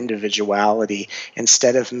of your individuality,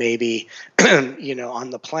 instead of maybe, on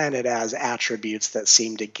the planet as attributes that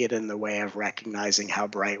seem to get in the way of recognizing how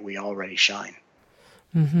bright we already shine.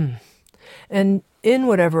 Mm-hmm. And in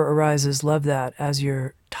Whatever Arises, Love That, as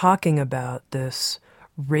you're talking about this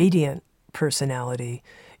radiant personality,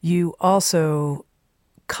 you also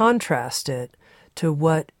contrast it to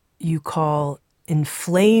what you call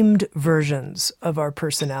inflamed versions of our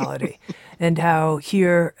personality, and how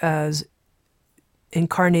here as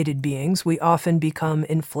incarnated beings, we often become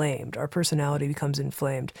inflamed. Our personality becomes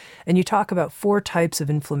inflamed. And you talk about 4 types of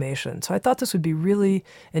inflammation. So I thought this would be really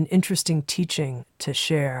an interesting teaching to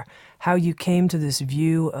share, how you came to this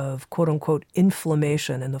view of quote unquote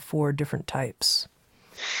inflammation and the 4 different types.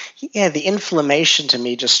 Yeah, the inflammation to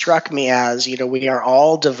me just struck me as, we are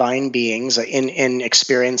all divine beings in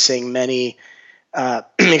experiencing many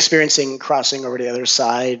experiencing crossing over to the other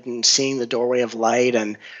side and seeing the doorway of light,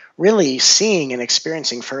 and really seeing and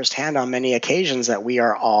experiencing firsthand on many occasions that we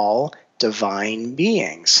are all divine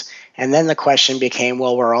beings. And then the question became,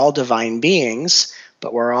 well, we're all divine beings,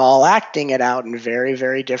 but we're all acting it out in very,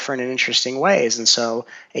 very different and interesting ways. And so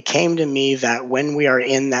it came to me that when we are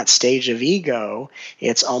in that stage of ego,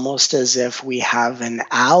 it's almost as if we have an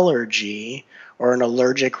allergy or an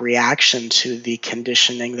allergic reaction to the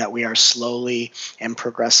conditioning that we are slowly and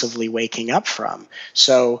progressively waking up from.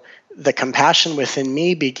 So the compassion within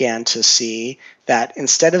me began to see that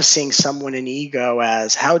instead of seeing someone in ego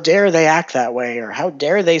as, how dare they act that way, or how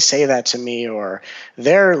dare they say that to me, or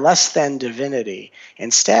they're less than divinity,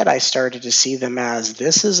 instead I started to see them as,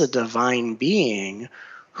 this is a divine being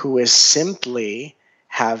who is simply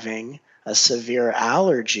having a severe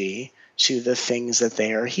allergy to the things that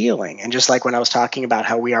they are healing. And just like when I was talking about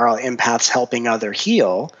how we are all empaths helping other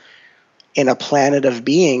heal, in a planet of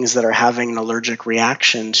beings that are having an allergic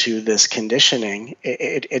reaction to this conditioning,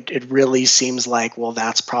 it really seems like, well,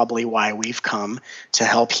 that's probably why we've come, to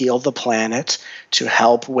help heal the planet, to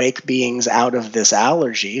help wake beings out of this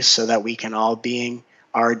allergy so that we can all be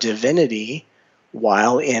our divinity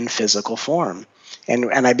while in physical form.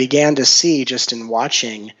 And I began to see, just in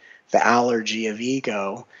watching the allergy of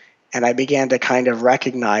ego, and I began to kind of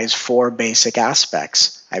recognize 4 basic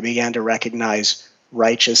aspects. I began to recognize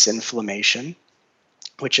righteous inflammation,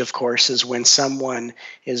 which of course is when someone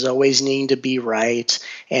is always needing to be right.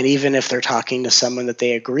 And even if they're talking to someone that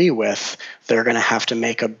they agree with, they're going to have to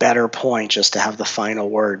make a better point just to have the final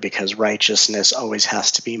word, because righteousness always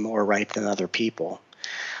has to be more right than other people.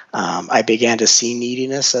 I began to see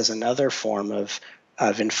neediness as another form of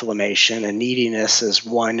inflammation, and neediness is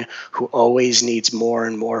one who always needs more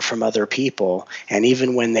and more from other people. And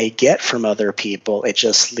even when they get from other people, it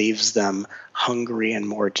just leaves them hungry and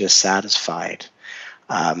more dissatisfied.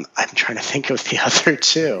 I'm trying to think of the other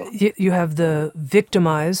 2. You have the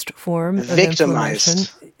victimized form of inflammation,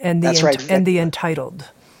 and That's right. and the entitled.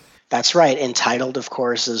 That's right. Entitled, of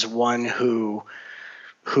course, is one who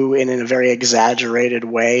in a very exaggerated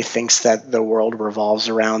way thinks that the world revolves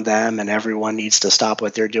around them and everyone needs to stop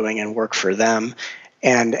what they're doing and work for them.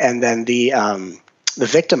 And then the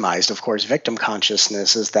victimized, of course, victim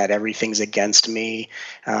consciousness is that everything's against me,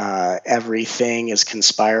 everything is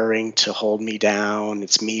conspiring to hold me down,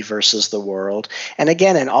 it's me versus the world. And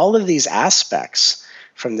again, in all of these aspects,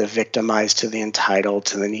 from the victimized to the entitled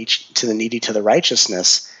to the needy to the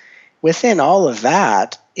righteousness, within all of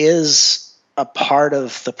that is a part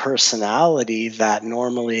of the personality that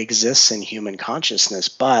normally exists in human consciousness.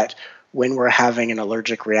 But when we're having an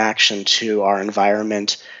allergic reaction to our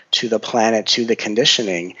environment, to the planet, to the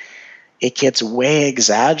conditioning, it gets way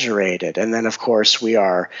exaggerated. And then, of course, we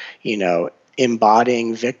are,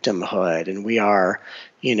 embodying victimhood, and we are,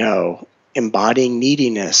 embodying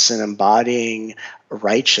neediness and embodying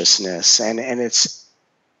righteousness. And it's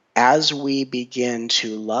as we begin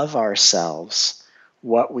to love ourselves,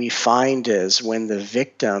 what we find is when the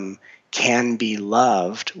victim can be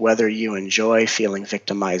loved, whether you enjoy feeling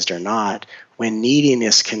victimized or not, when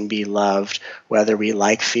neediness can be loved, whether we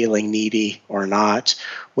like feeling needy or not,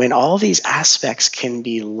 when all these aspects can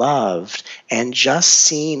be loved and just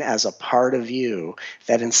seen as a part of you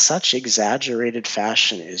that in such exaggerated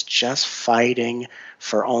fashion is just fighting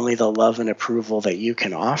for only the love and approval that you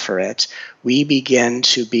can offer it, we begin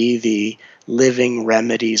to be the living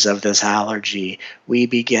remedies of this allergy. We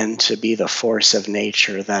begin to be the force of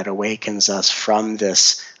nature that awakens us from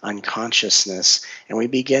this unconsciousness, and we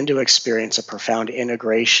begin to experience a profound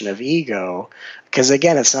integration of ego. Because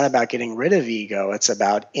again, it's not about getting rid of ego, it's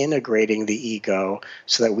about integrating the ego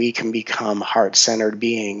so that we can become heart-centered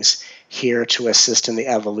beings here to assist in the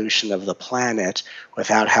evolution of the planet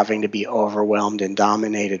without having to be overwhelmed and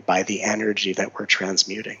dominated by the energy that we're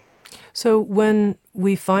transmuting. So when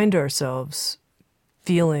we find ourselves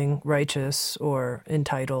feeling righteous or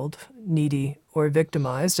entitled, needy or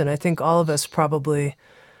victimized, and I think all of us probably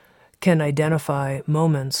can identify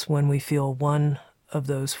moments when we feel one of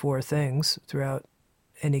those 4 things throughout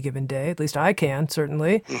any given day, at least I can,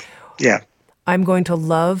 certainly. Yeah. I'm going to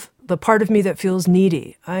love the part of me that feels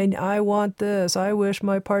needy. I want this. I wish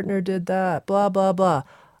my partner did that, blah, blah, blah.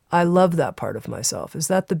 I love that part of myself. Is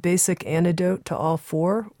that the basic antidote to all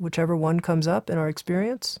 4, whichever one comes up in our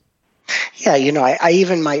experience? Yeah, I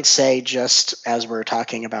even might say, just as we're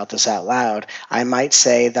talking about this out loud, I might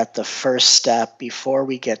say that the first step before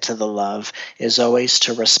we get to the love is always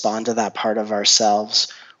to respond to that part of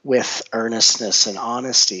ourselves with earnestness and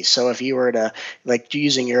honesty. So if you were to, like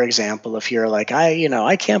using your example, if you're like,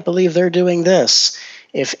 I can't believe they're doing this.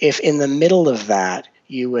 If in the middle of that,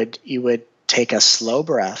 you would take a slow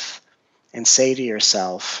breath and say to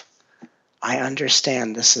yourself, I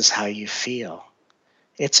understand this is how you feel.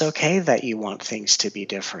 It's okay that you want things to be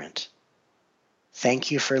different.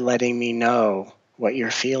 Thank you for letting me know what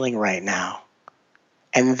you're feeling right now.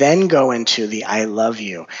 And then go into the I love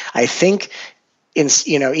you. I think,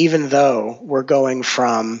 even though we're going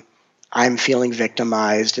from I'm feeling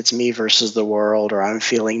victimized, it's me versus the world, or I'm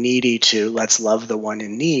feeling needy to let's love the one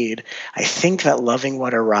in need, I think that loving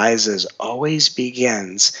what arises always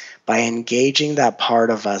begins by engaging that part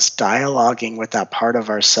of us, dialoguing with that part of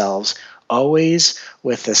ourselves, always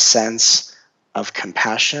with a sense of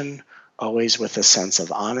compassion, always with a sense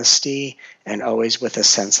of honesty, and always with a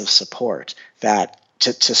sense of support. That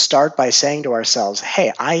to start by saying to ourselves,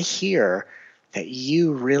 hey, I hear that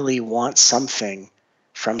you really want something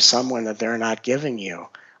from someone that they're not giving you,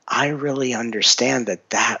 I really understand that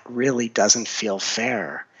that really doesn't feel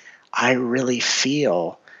fair. I really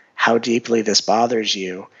feel how deeply this bothers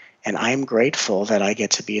you, and I'm grateful that I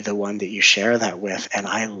get to be the one that you share that with, and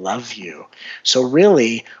I love you. So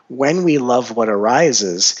really, when we love what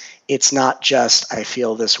arises, it's not just I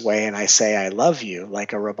feel this way and I say I love you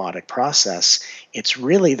like a robotic process. It's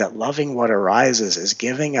really that loving what arises is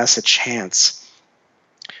giving us a chance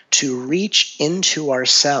to reach into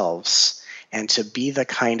ourselves and to be the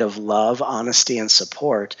kind of love, honesty, and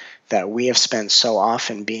support that we have spent so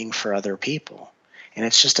often being for other people. And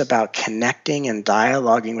it's just about connecting and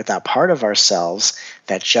dialoguing with that part of ourselves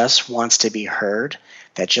that just wants to be heard,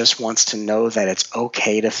 that just wants to know that it's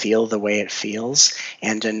okay to feel the way it feels,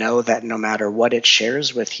 and to know that no matter what it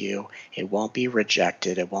shares with you, it won't be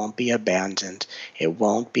rejected, it won't be abandoned, it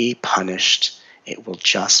won't be punished, it will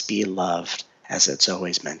just be loved as it's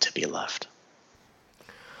always meant to be loved.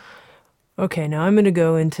 Okay, now I'm going to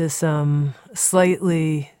go into some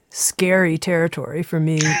slightly scary territory for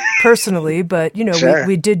me personally, but Sure.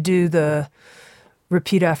 we did do the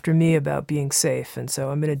repeat after me about being safe, and so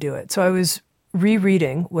I'm going to do it. So I was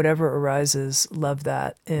rereading Whatever Arises, Love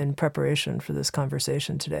That, in preparation for this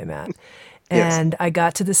conversation today, Matt. And yes. I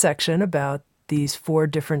got to the section about these 4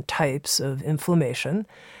 different types of inflammation,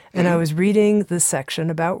 and I was reading the section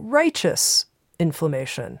about righteous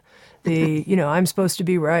inflammation. I'm supposed to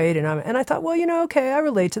be right, and I thought, well, okay, I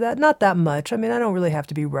relate to that. Not that much. I mean, I don't really have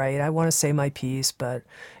to be right. I want to say my piece, but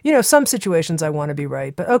some situations I want to be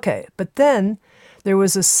right. But okay. But then there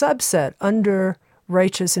was a subset under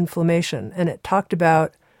righteous inflammation, and it talked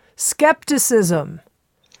about skepticism.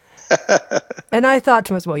 And I thought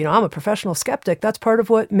to myself, well, I'm a professional skeptic. That's part of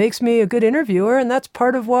what makes me a good interviewer, and that's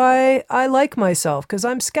part of why I like myself, because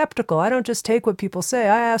I'm skeptical. I don't just take what people say.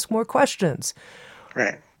 I ask more questions.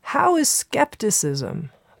 Right. How is skepticism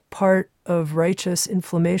part of righteous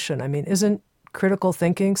inflammation? I mean, isn't critical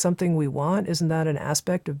thinking something we want? Isn't that an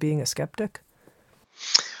aspect of being a skeptic?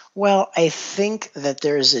 Well, I think that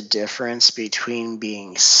there's a difference between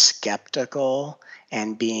being skeptical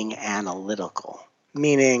and being analytical.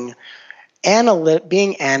 Meaning,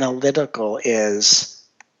 being analytical is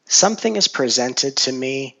something is presented to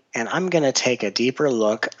me, and I'm going to take a deeper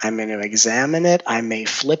look. I'm going to examine it. I may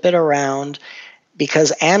flip it around.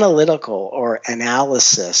 Because analytical or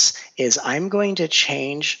analysis is I'm going to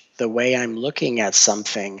change the way I'm looking at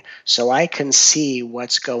something so I can see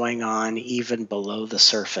what's going on even below the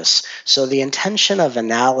surface. So the intention of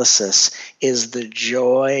analysis is the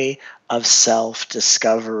joy of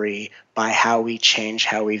self-discovery by how we change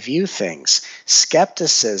how we view things.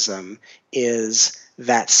 Skepticism is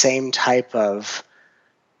that same type of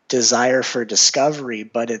desire for discovery,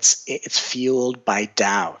 but it's fueled by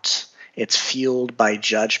doubt. It's fueled by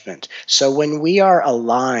judgment. So when we are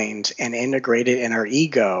aligned and integrated in our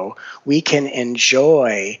ego, we can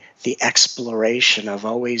enjoy the exploration of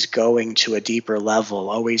always going to a deeper level,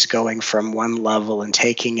 always going from one level and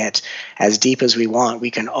taking it as deep as we want.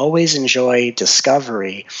 We can always enjoy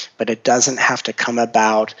discovery, but it doesn't have to come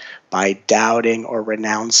about by doubting or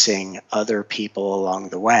renouncing other people along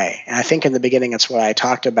the way. And I think in the beginning, it's what I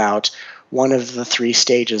talked about, one of the 3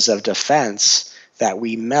 stages of defense that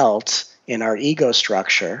we melt in our ego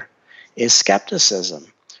structure is skepticism,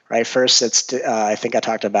 right? First, it's I think I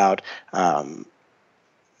talked about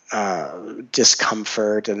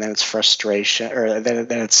discomfort, and then it's frustration, or then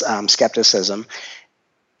it's skepticism.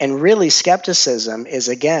 And really, skepticism is,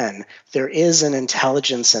 again, there is an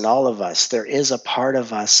intelligence in all of us. There is a part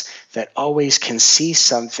of us that always can see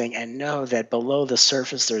something and know that below the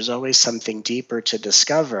surface there's always something deeper to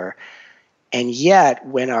discover. And yet,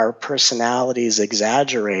 when our personality is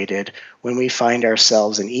exaggerated, when we find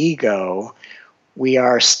ourselves in ego, we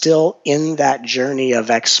are still in that journey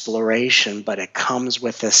of exploration, but it comes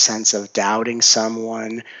with a sense of doubting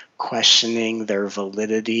someone, questioning their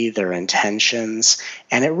validity, their intentions,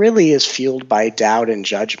 and it really is fueled by doubt and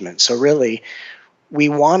judgment. So really, we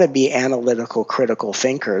want to be analytical, critical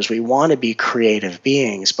thinkers. We want to be creative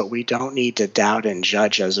beings, but we don't need to doubt and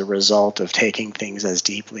judge as a result of taking things as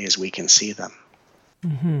deeply as we can see them.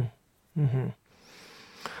 Mm-hmm. Mm-hmm.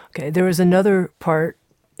 Okay, there was another part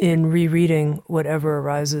in rereading Whatever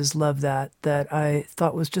Arises, Love That I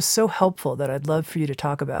thought was just so helpful that I'd love for you to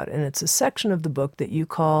talk about. And it's a section of the book that you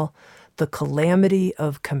call The Calamity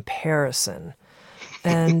of Comparison.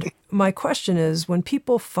 And my question is, when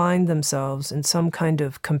people find themselves in some kind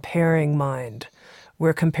of comparing mind,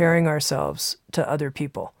 we're comparing ourselves to other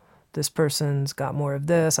people. This person's got more of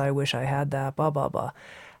this, I wish I had that, blah, blah, blah.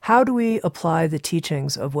 How do we apply the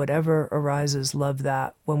teachings of whatever arises, love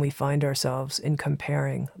that, when we find ourselves in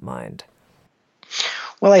comparing mind?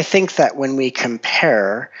 Well, I think that when we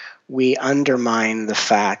compare, we undermine the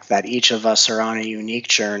fact that each of us are on a unique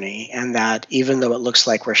journey, and that even though it looks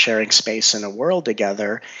like we're sharing space in a world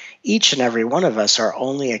together, each and every one of us are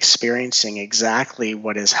only experiencing exactly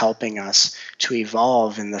what is helping us to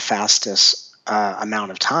evolve in the fastest amount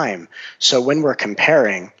of time. So when we're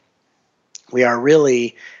comparing, we are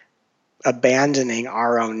really abandoning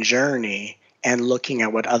our own journey and looking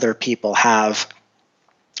at what other people have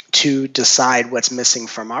to decide what's missing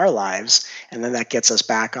from our lives. And then that gets us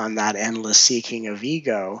back on that endless seeking of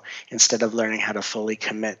ego instead of learning how to fully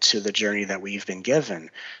commit to the journey that we've been given.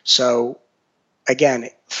 So again,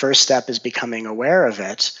 first step is becoming aware of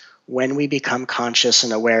it. When we become conscious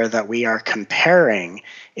and aware that we are comparing,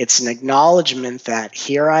 it's an acknowledgement that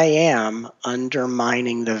here I am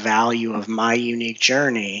undermining the value of my unique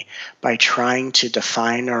journey by trying to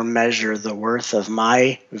define or measure the worth of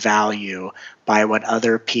my value by what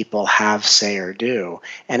other people have, say, or do.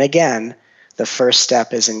 And again, the first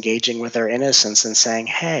step is engaging with our innocence and saying,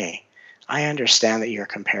 hey, I understand that you're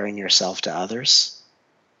comparing yourself to others.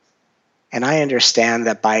 And I understand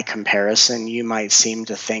that by comparison, you might seem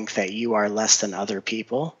to think that you are less than other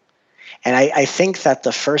people. And I think that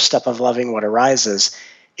the first step of loving what arises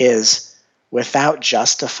is, without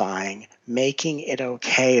justifying, making it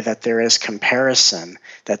okay that there is comparison,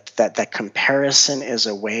 that comparison is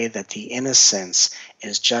a way that the innocence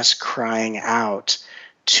is just crying out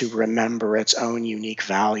to remember its own unique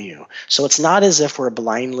value. So it's not as if we're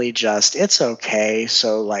blindly just, it's okay,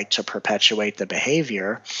 so like to perpetuate the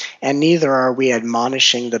behavior, and neither are we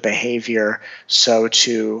admonishing the behavior so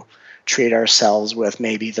to treat ourselves with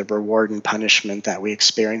maybe the reward and punishment that we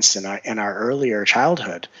experienced in our earlier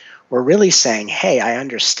childhood. We're really saying, hey, I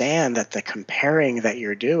understand that the comparing that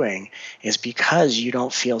you're doing is because you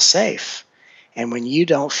don't feel safe. And when you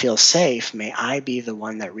don't feel safe, may I be the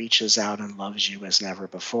one that reaches out and loves you as never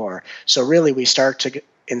before. So really we start to,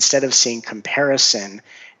 instead of seeing comparison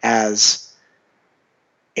as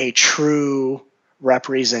a true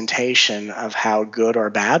representation of how good or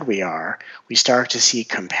bad we are, we start to see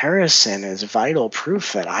comparison as vital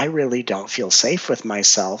proof that I really don't feel safe with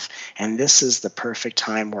myself, and this is the perfect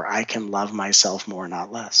time where I can love myself more,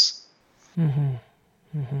 not less. Mm-hmm.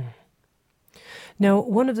 Mm-hmm. Now,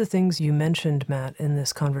 one of the things you mentioned, Matt, in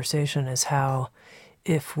this conversation is how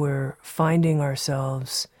if we're finding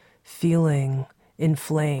ourselves feeling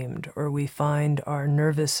inflamed, or we find our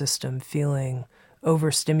nervous system feeling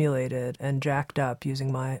overstimulated and jacked up,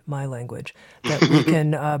 using my language, that we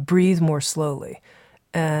can breathe more slowly.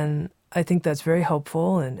 And I think that's very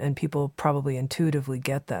helpful, and people probably intuitively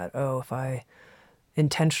get that. Oh, if I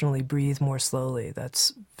intentionally breathe more slowly,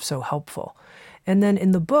 that's so helpful. And then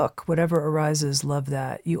in the book, Whatever Arises, Love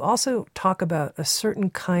That, you also talk about a certain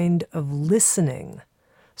kind of listening,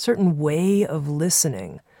 certain way of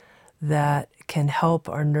listening that can help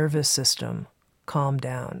our nervous system calm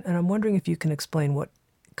down. And I'm wondering if you can explain what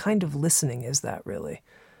kind of listening is that really?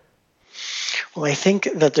 Well, I think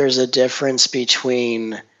that there's a difference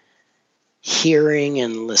between hearing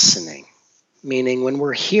and listening, meaning when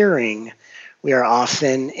we're hearing, we are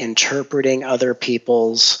often interpreting other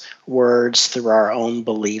people's words through our own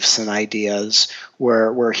beliefs and ideas.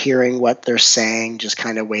 We're hearing what they're saying, just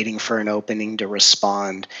kind of waiting for an opening to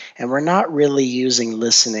respond. And we're not really using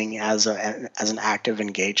listening as an active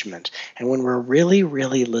engagement. And when we're really,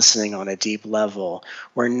 really listening on a deep level,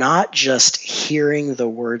 we're not just hearing the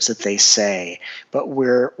words that they say, but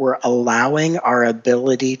we're allowing our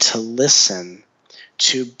ability to listen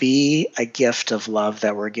to be a gift of love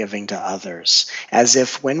that we're giving to others. As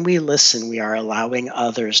if when we listen, we are allowing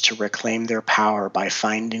others to reclaim their power by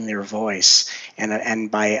finding their voice and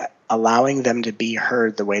by allowing them to be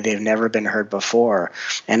heard the way they've never been heard before.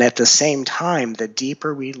 And at the same time, the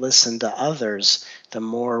deeper we listen to others, the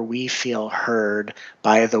more we feel heard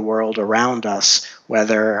by the world around us,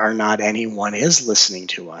 whether or not anyone is listening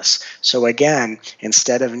to us. So again,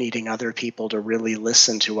 instead of needing other people to really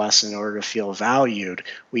listen to us in order to feel valued,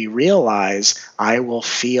 we realize I will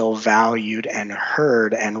feel valued and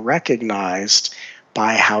heard and recognized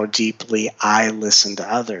by how deeply I listen to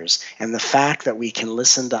others. And the fact that we can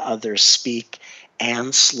listen to others speak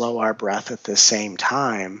and slow our breath at the same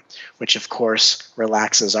time, which of course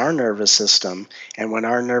relaxes our nervous system. And when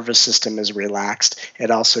our nervous system is relaxed,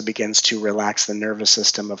 it also begins to relax the nervous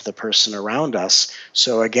system of the person around us.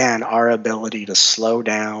 So again, our ability to slow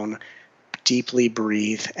down, deeply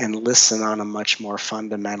breathe, and listen on a much more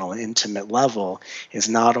fundamental, intimate level is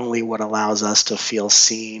not only what allows us to feel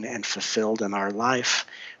seen and fulfilled in our life,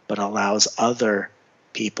 but allows other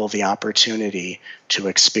people the opportunity to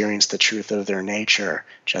experience the truth of their nature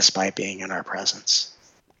just by being in our presence.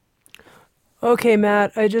 Okay,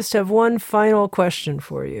 Matt, I just have one final question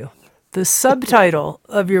for you. The subtitle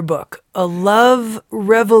of your book, A Love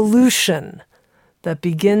Revolution That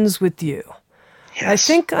Begins With You. Yes. I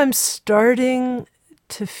think I'm starting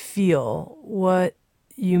to feel what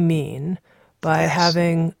you mean by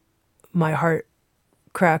having my heart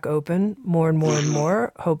crack open more and more and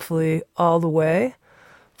more, hopefully all the way,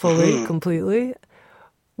 fully, completely.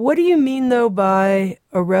 What do you mean, though, by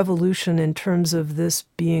a revolution in terms of this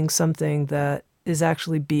being something that is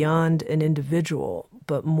actually beyond an individual,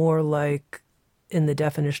 but more like, in the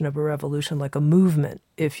definition of a revolution, like a movement,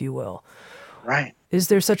 if you will? Right. Is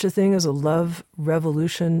there such a thing as a love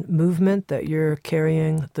revolution movement that you're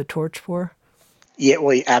carrying the torch for? Yeah,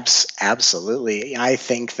 well, absolutely. I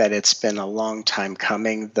think that it's been a long time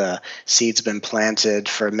coming. The seed's been planted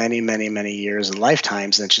for many, many, many years and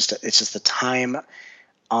lifetimes, and it's just the time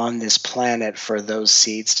on this planet for those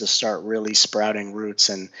seeds to start really sprouting roots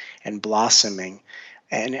and blossoming.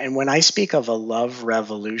 And when I speak of a love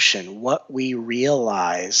revolution, what we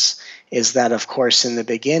realize is that, of course, in the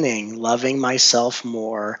beginning, loving myself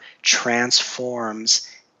more transforms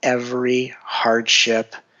every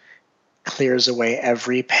hardship, clears away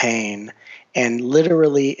every pain, and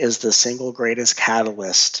literally is the single greatest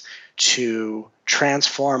catalyst to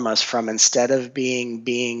transform us from, instead of being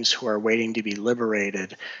beings who are waiting to be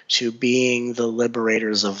liberated, to being the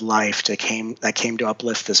liberators of life that came to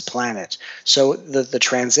uplift this planet. So the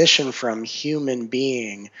transition from human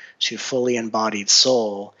being to fully embodied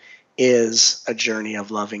soul is a journey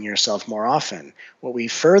of loving yourself more often. What we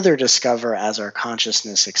further discover as our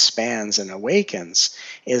consciousness expands and awakens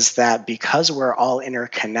is that because we're all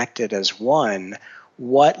interconnected as one,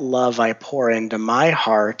 what love I pour into my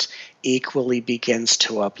heart equally begins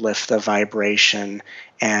to uplift the vibration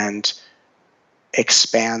and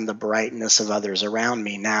expand the brightness of others around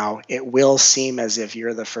me. Now, it will seem as if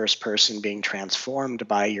you're the first person being transformed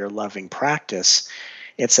by your loving practice.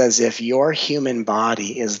 It's as if your human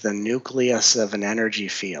body is the nucleus of an energy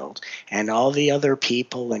field, and all the other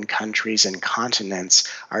people and countries and continents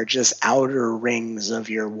are just outer rings of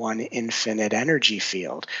your one infinite energy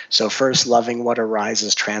field. So first, loving what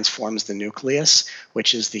arises transforms the nucleus,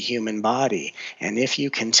 which is the human body. And if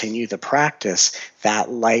you continue the practice,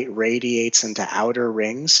 that light radiates into outer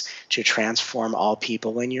rings to transform all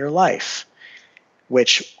people in your life,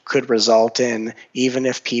 which could result in, even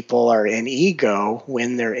if people are in ego,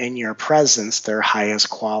 when they're in your presence, their highest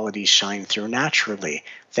qualities shine through naturally.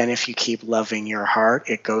 Then if you keep loving your heart,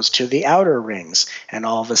 it goes to the outer rings, and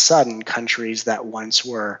all of a sudden, countries that once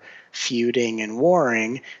were feuding and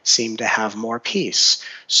warring seem to have more peace.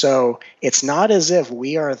 So it's not as if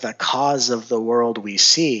we are the cause of the world we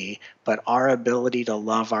see, but our ability to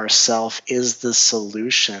love ourselves is the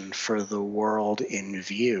solution for the world in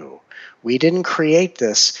view. We didn't create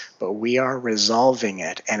this, but we are resolving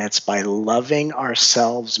it. And it's by loving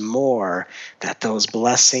ourselves more that those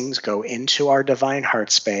blessings go into our divine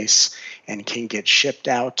heart space and can get shipped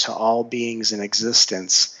out to all beings in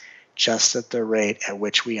existence, just at the rate at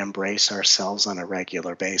which we embrace ourselves on a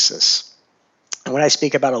regular basis. And when I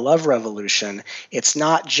speak about a love revolution, it's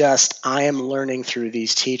not just I am learning through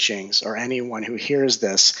these teachings, or anyone who hears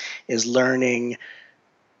this is learning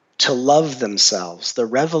to love themselves. The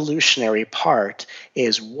revolutionary part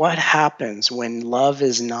is what happens when love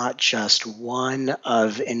is not just one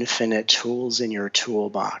of infinite tools in your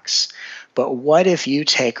toolbox. But what if you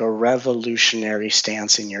take a revolutionary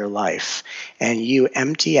stance in your life and you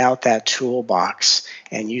empty out that toolbox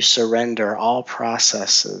and you surrender all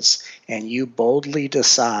processes and you boldly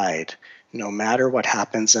decide, no matter what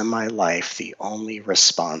happens in my life, the only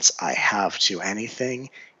response I have to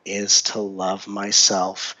anything is to love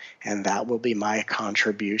myself, and that will be my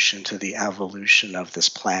contribution to the evolution of this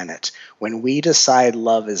planet. When we decide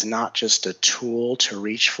love is not just a tool to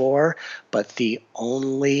reach for, but the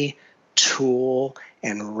only tool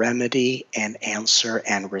and remedy and answer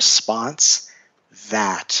and response,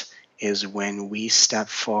 that is when we step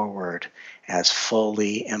forward as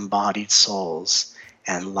fully embodied souls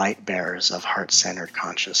and light bearers of heart-centered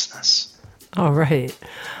consciousness. All right.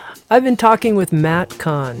 I've been talking with Matt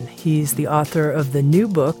Kahn. He's the author of the new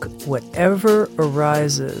book, Whatever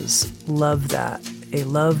Arises, Love That, a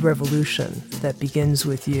love revolution that begins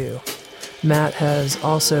with you. Matt has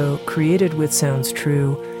also created with Sounds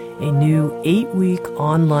True a new 8-week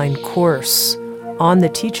online course on the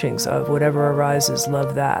teachings of Whatever Arises,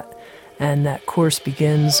 Love That. And that course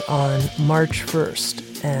begins on March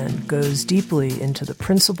 1st and goes deeply into the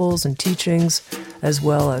principles and teachings as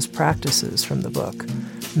well as practices from the book.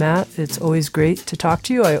 Matt, it's always great to talk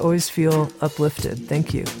to you. I always feel uplifted.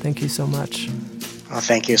 Thank you. Thank you so much. Well,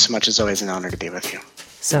 thank you so much. It's always an honor to be with you.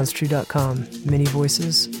 SoundsTrue.com. Many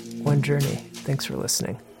voices, one journey. Thanks for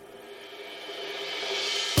listening.